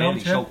he?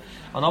 So,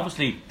 and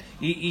obviously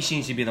he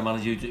seems to be the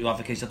manager who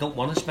advocates, I don't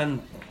want to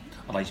spend.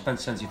 He spent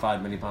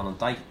 £75 million on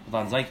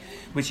Van Dijk,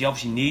 which he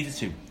obviously needed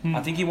to.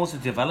 I think he wants to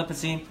develop a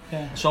team,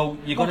 so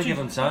you've got to give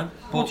him time.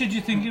 What did you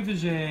think of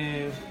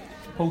his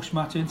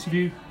post-match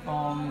interview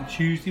on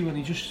Tuesday when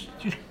he just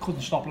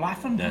couldn't stop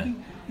laughing? Did he?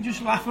 He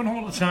just laughing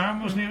all the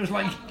time, wasn't he? It was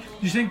like,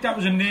 do you think that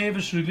was a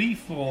nervous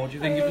relief, or do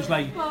you think it was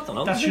like,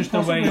 that's just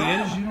the way it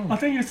is? I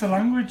think it's a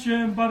language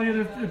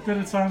barrier a bit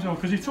of times,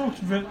 because he talks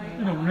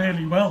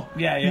really well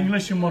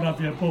English and what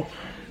have you, but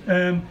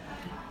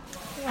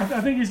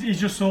I think he's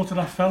just sort of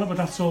that fella with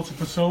that sort of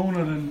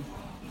persona.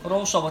 But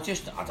also, I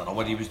don't know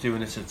whether he was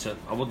doing it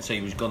I wouldn't say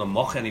he was going to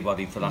mock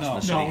anybody for asking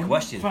a silly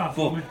question, but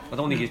I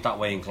don't think he's that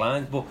way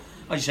inclined. But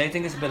as you say, I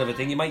think it's a bit of a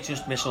thing. He might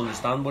just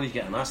misunderstand what he's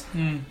getting asked,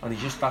 and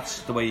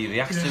that's the way he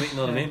reacts to it, you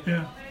know what I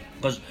mean?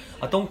 Because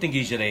I don't think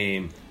he's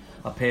a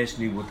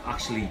person who would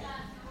actually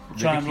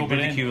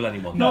ridicule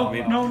anyone. Not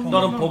in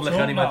public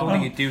anyway. I don't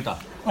think he'd do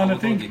that. And I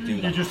think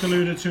you just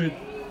alluded to it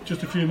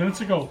just a few minutes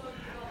ago.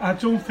 I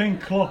don't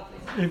think Klopp,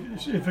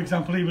 if for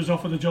example he was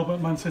offered a job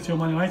at Man City or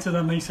Man United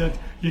and they said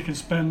you can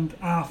spend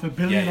 $500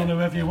 million on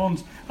whoever you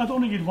want, I don't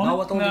think he'd want it.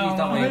 No, I don't think he's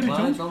that way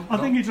inclined. I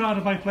think he'd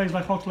rather buy players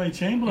like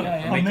Oxlade-Chamberlain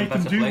and make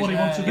him do what he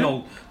wants to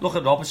do. Look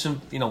at Robertson,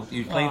 he was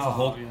playing for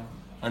Hull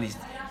and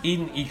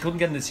he couldn't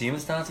get in the team at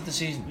the start of the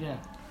season.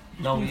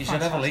 No, he's a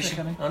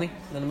revelation, isn't he?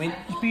 You know what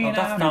I mean?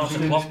 That's down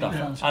to Klopp,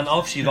 and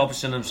obviously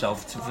Robertson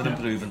himself for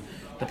improving.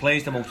 the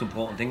play's the most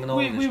important thing.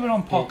 We were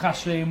on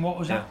podcast saying what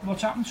was that?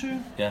 What's happened to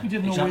him? Yeah, we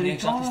didn't know where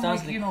he'd gone.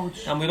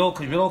 And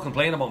we're all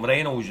complaining about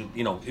Moreno,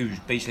 who's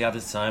basically had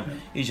his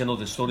time. He's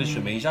another Sturridge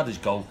for me. He's had his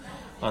goal,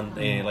 and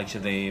like I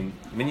said,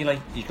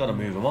 he's got to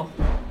move him on.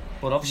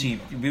 But obviously,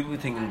 we were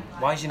thinking,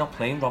 why is he not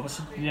playing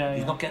Robertson?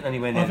 He's not getting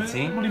anywhere near the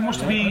team. Well, he must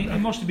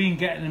have been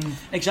getting him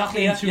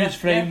into his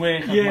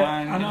framework.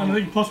 And I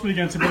think possibly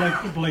against a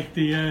bit like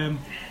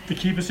the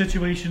keeper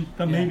situation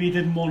that maybe he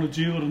didn't want to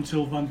do it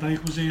until Van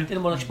Dijk was here.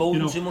 Didn't want to expose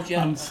him too much,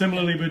 And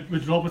similarly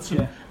with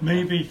Robertson,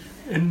 maybe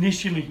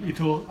initially he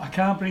thought, I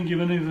can't bring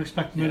you in and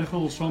expect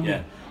miracles from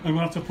you. I'm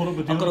going to have to put up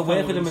with the I've got to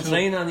work with him in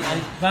training, and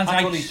Van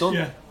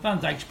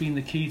Dijk's been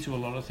the key to a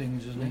lot of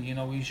things, isn't he?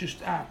 He's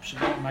just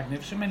absolutely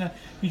magnificent. I mean,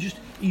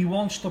 he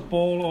wants the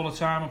ball all the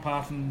time,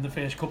 apart from the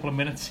first couple of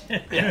minutes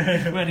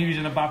when he was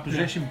in a bad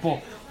position.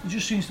 But he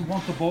just seems to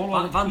want the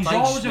ball. He's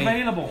always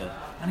available,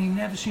 and he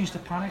never seems to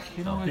panic.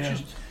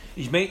 It's just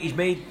he's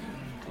made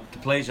the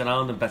players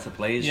around him better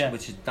players,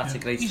 that's a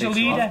great. He's a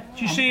leader.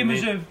 Do you see him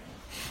as a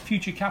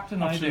future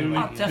captain? Absolutely.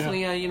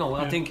 Definitely.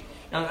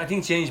 I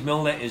think James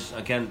Milner is,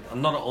 again,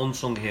 not an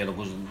unsung hero,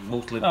 because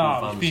most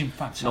Liverpool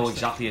fans know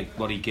exactly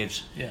what he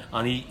gives.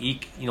 And he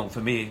for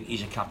me,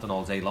 he's a captain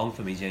all day long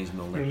for me, James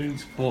Milner.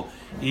 Brilliant. But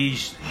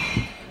he's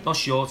not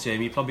short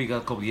term, he probably got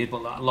a couple of years,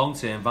 but long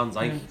term, Van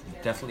Dijk,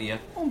 definitely,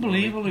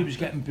 Unbelievable he was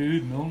getting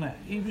booed, Milner.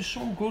 He was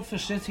so good for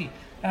City.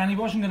 And he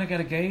wasn't going to get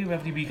a game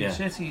every week at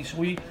City,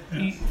 so he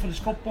for his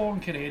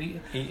footballing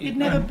career, he'd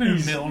never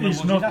booed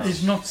Milner.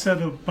 He's not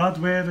said a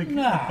bad word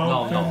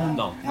about him.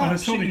 No. And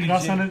it's totally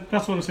class, and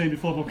that's what I was saying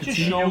before about Coutinho. It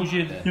just shows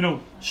you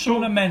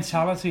sort of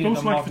mentality.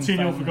 Don't like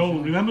Coutinho for goal.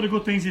 Remember the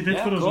good things he did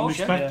for us, and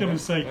respect him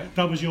and say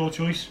that was your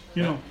choice.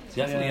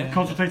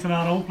 Concentrate on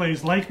our own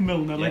players like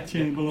Milner, like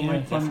Chamberlain,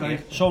 like Van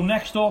Dijk. So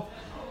next up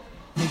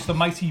is the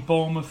mighty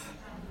Bournemouth.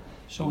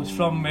 So it's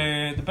from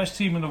the best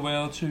team in the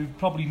world to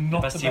probably not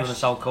the best team on the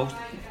South Coast.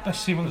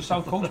 Best team on the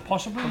South Coast,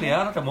 possibly. They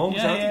are at the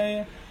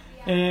moment.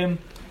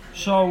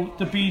 So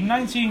there've been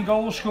 19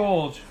 goals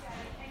scored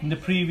in the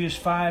previous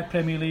 5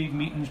 Premier League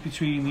meetings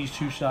between these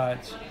two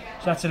sides.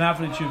 So that's an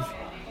average of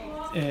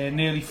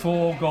nearly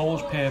 4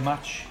 goals per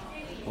match.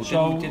 Well,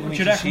 so do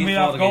you reckon we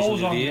have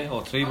goals on?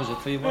 Or 3, was it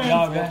 3?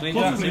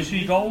 Possibly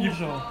 3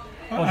 goals.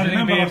 Or do you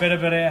think be a bit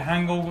of a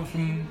hangover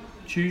from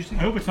Tuesday? I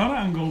hope it's not an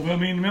hangover. I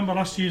mean, remember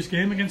last year's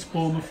game against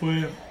Bournemouth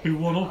where we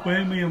won up,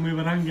 weren't we, and we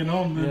were hanging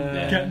on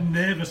and getting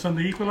nervous, and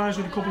they equalised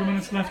with a couple of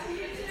minutes left.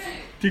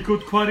 They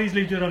could quite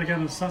easily do that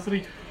again on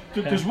Saturday.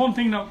 There's one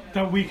thing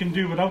that we can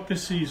do without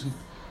this season.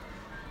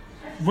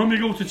 When we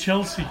go to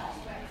Chelsea,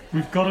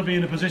 we've got to be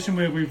in a position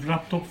where we've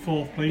wrapped up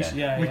 4th place.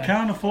 We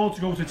can't afford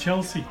to go to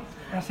Chelsea.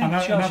 I think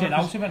Chelsea are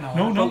out of it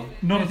now. No,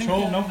 not at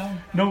all.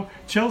 No,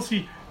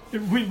 Chelsea,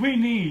 we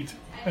need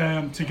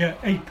to get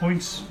 8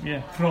 points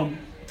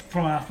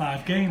from our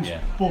 5 games.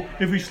 But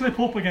if we slip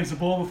up against the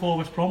Bournemouth or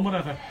West Brom,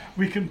 whatever,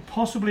 we can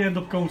possibly end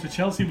up going to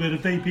Chelsea where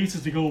if they beat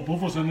us, they go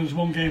above us and there's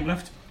 1 game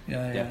left.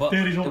 But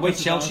the way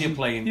Chelsea are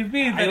playing, you've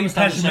been very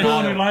pessimistic.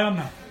 Don't rely on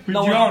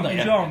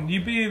that. John,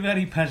 you'd be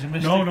very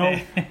pessimistic. No.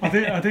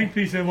 I think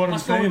Peter, what I'm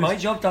saying is, my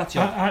job, that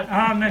job.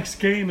 Our next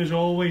game is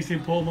always the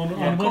important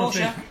one. And what I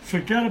say,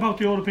 forget about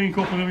the European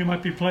Cup and who we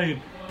might be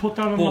playing. Put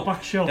that on the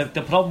back shelf.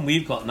 The problem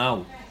we've got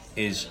now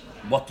is,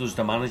 what does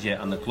the manager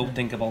and the club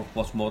think about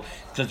what's more?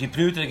 Because you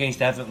proved it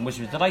against Everton, which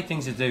was the right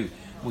thing to do,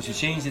 was to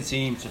change the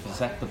team to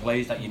protect the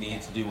players that you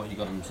need to do what you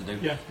got them to do.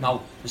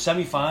 Now, the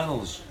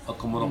semi-finals are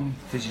coming up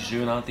pretty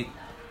soon, aren't they?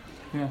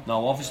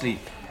 Now, obviously,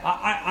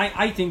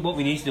 I think what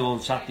we need to do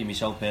on Saturday,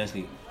 myself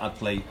personally, I'd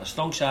play a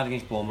strong side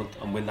against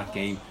Bournemouth and win that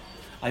game.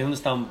 I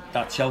understand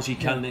that Chelsea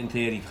can, in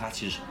theory,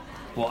 patches,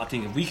 but I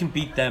think if we can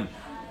beat them,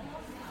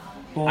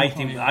 I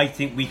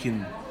think we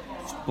can.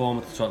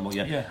 Bournemouth,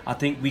 I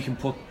think we can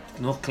put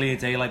enough clear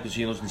daylight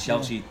between us and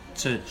Chelsea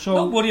to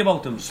not worry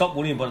about them, stop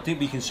worrying, but I think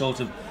we can sort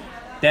of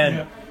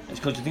then, it's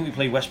because I think we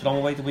play West Brom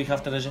away the week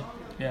after, is it?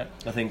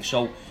 I think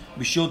so.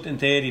 We should in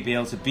theory be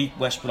able to beat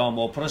West Brom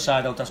or put a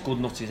side out that's good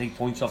enough to take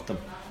points off them.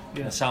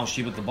 It sounds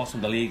stupid at the bottom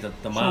of the league,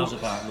 the miles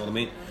apart, you know what I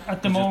mean?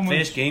 At the moment, the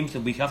first game's the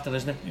week after,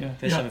 isn't it?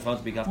 First semi-final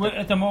the week after.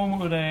 At the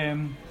moment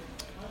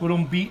we're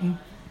unbeaten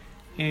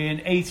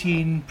in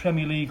 18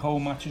 Premier League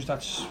home matches.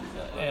 That's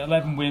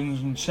 11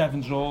 wins and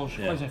 7 draws.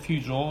 Quite a few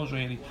draws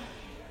really.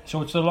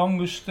 So it's the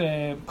longest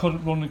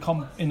current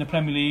run in the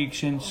Premier League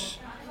since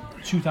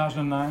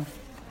 2009,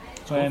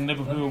 when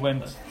Liverpool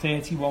went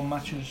 31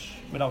 matches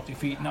without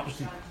defeat, and that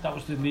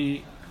was the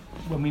league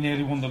when we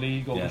nearly won the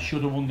league, or we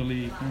should have won the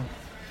league.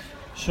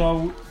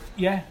 So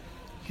you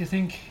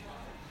think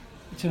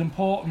it's an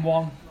important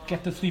one?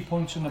 Get the 3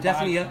 points in the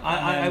definitely bag.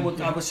 I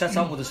would set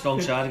out with a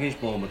strong side against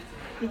Bournemouth.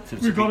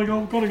 We've got to go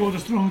with the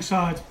strong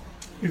side.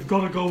 We've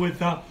got to go with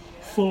that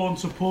full-on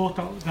support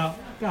that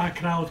our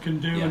crowd can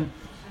do. And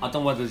I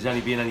don't know whether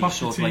there's been any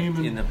sort of like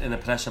in the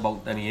press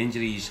about any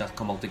injuries that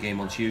come out the game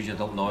on Tuesday. I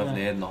don't know, I haven't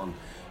heard nothing.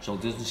 So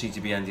it doesn't seem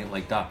to be anything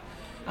like that.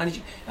 And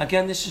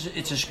again,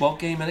 it's a squad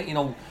game,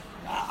 innit?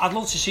 I'd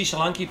love to see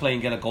Solanke play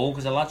and get a goal,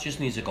 because the lad just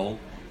needs a goal.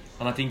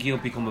 and I think he'll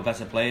become a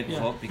better player because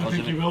I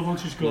think he will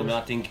once he scores.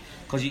 I think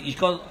because he's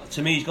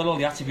got all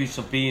the attributes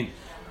of being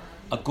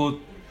a good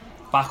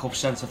backup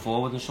centre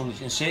forward and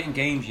something. In certain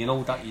games, you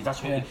know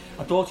that's what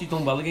I thought he'd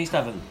done well against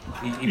Everton.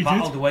 He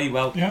battled away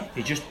well. Yeah.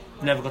 He just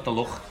never got the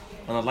look,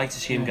 and I'd like to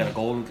see him get a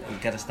goal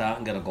and get a start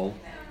and get a goal.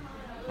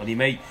 And he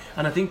may.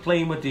 And I think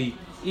playing with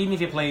even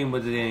if you're playing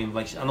with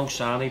like I know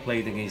Sane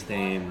played against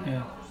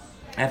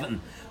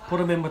Everton,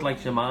 put him in with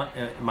like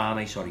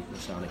Mane, sorry,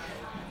 not Sane.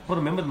 Put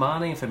him in with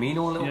Mane and Firmino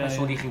a little bit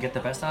so he can get the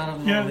best out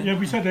of him. Yeah,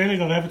 we said earlier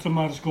that Everton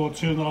might have scored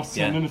 2 in the last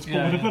 10 minutes,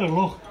 but with a bit of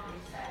luck,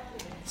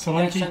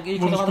 Solanke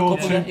would have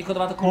scored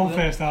 2. One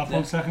first half,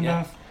 one second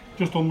half.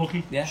 Just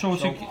unlucky. Yeah. So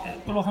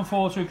we're looking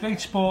forward to a great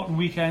sporting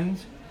weekend.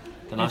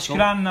 It's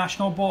Grand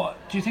National, but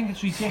do you think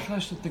it's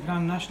ridiculous that the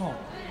Grand National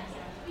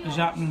is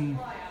happening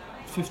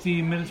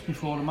 15 minutes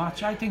before the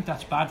match? I think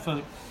that's bad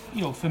for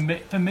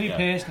me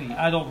personally.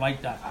 I don't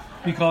like that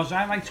because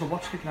I like to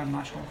watch the Grand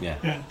National.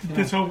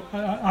 So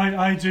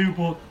I do,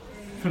 but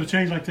for a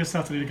change like this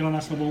Saturday, the Grand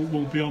National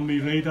won't be on my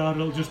radar.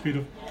 It'll just be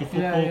the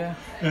football.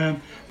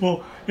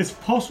 But it's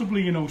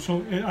possibly,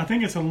 so I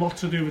think it's a lot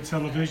to do with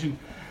television.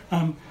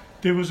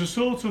 There was a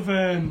sort of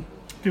there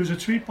was a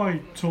tweet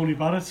by Tony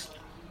Barrett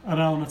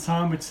around the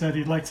time which said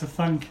he'd like to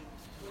thank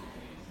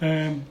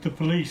the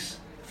police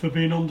for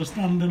being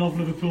understanding of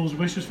Liverpool's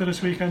wishes for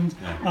this weekend.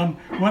 And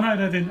when I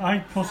read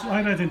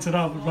into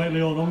that, rightly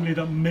or wrongly,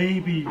 that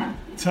maybe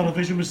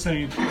television was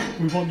saying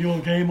we want your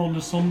game on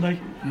the Sunday,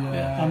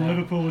 and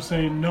Liverpool was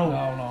saying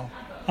no.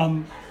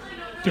 And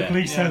the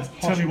police said,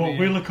 tell you what,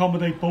 we'll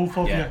accommodate both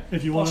of you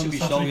if you want on the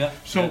Saturday.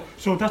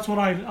 So that's what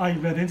I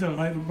read into it,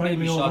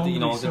 rightly or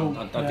wrongly.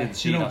 I didn't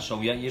see that. So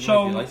you might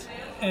be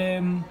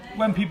right.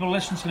 When people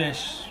listen to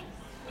this,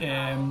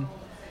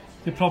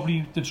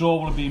 the draw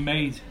will have been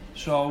made.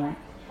 So.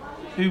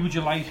 Who would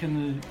you like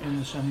in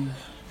the semis?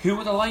 Who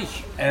would I like?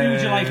 Who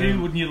would you like?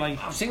 Who wouldn't you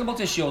like? I was thinking about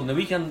this show on the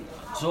weekend.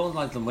 Sort of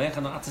like them work,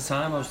 and at the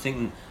time I was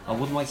thinking I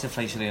wouldn't like to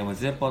face Real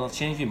Madrid, but I've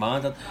changed my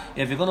mind. That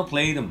if you're going to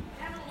play them,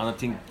 and I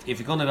think if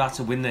you're going to have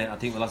to win it, I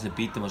think we'll have to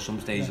beat them at some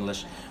stage.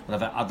 But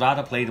I'd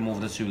rather play them over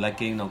the 2-leg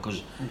game now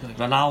because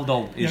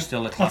Ronaldo is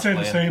still a class player.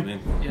 I'd say the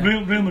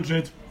same. Real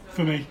Madrid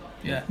for me.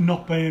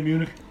 Not Bayern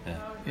Munich.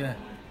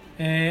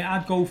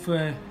 I'd go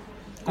for.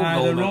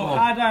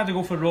 I'd either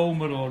go for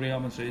Roma or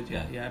Real Madrid.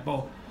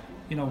 But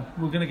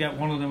we're going to get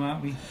one of them,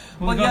 aren't we?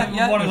 One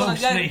of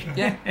those three.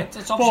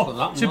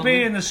 But to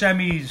be in the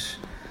semis,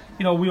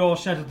 we all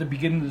said at the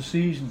beginning of the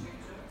season,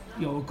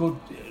 a good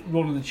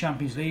run in the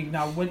Champions League.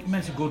 Now, when you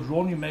meant a good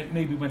run, you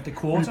maybe went to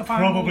quarter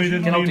final. Probably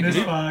didn't mean this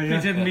far. They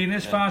didn't mean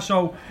this far,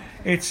 so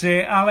it's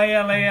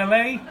LA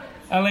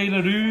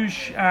Le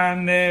Rouge,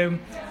 and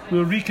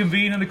we'll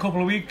reconvene in a couple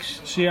of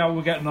weeks, see how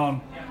we're getting on.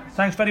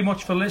 Thanks very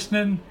much for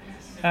listening.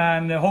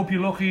 And I hope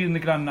you're lucky in the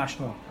Grand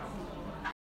National.